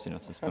for hosting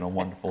us. It's been a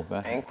wonderful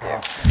event. Thank you.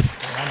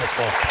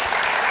 Wonderful.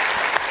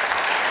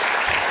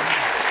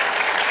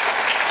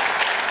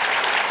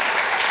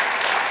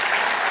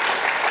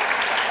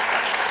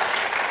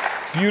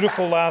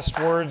 Beautiful last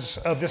words.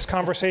 This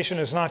conversation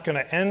is not going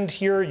to end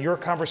here. Your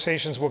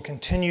conversations will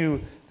continue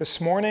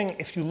this morning.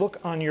 If you look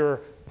on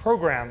your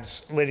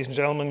programs, ladies and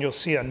gentlemen, you'll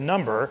see a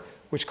number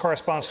which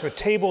corresponds to a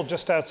table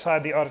just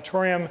outside the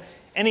auditorium.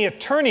 Any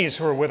attorneys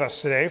who are with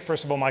us today,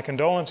 first of all, my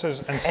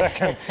condolences, and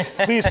second,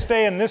 please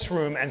stay in this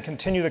room and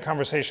continue the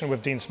conversation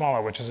with Dean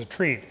Smolla, which is a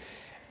treat.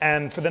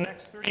 And for the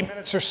next 30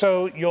 minutes or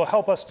so, you'll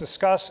help us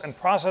discuss and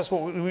process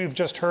what we've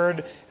just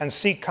heard and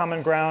seek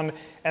common ground.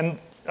 And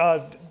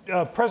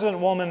President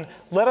Wollman,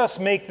 let us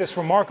make this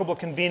remarkable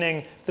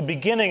convening the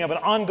beginning of an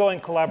ongoing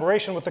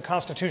collaboration with the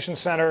Constitution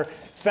Center.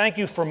 Thank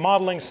you for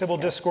modeling civil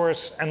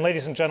discourse. And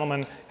ladies and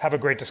gentlemen, have a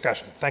great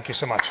discussion. Thank you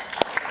so much.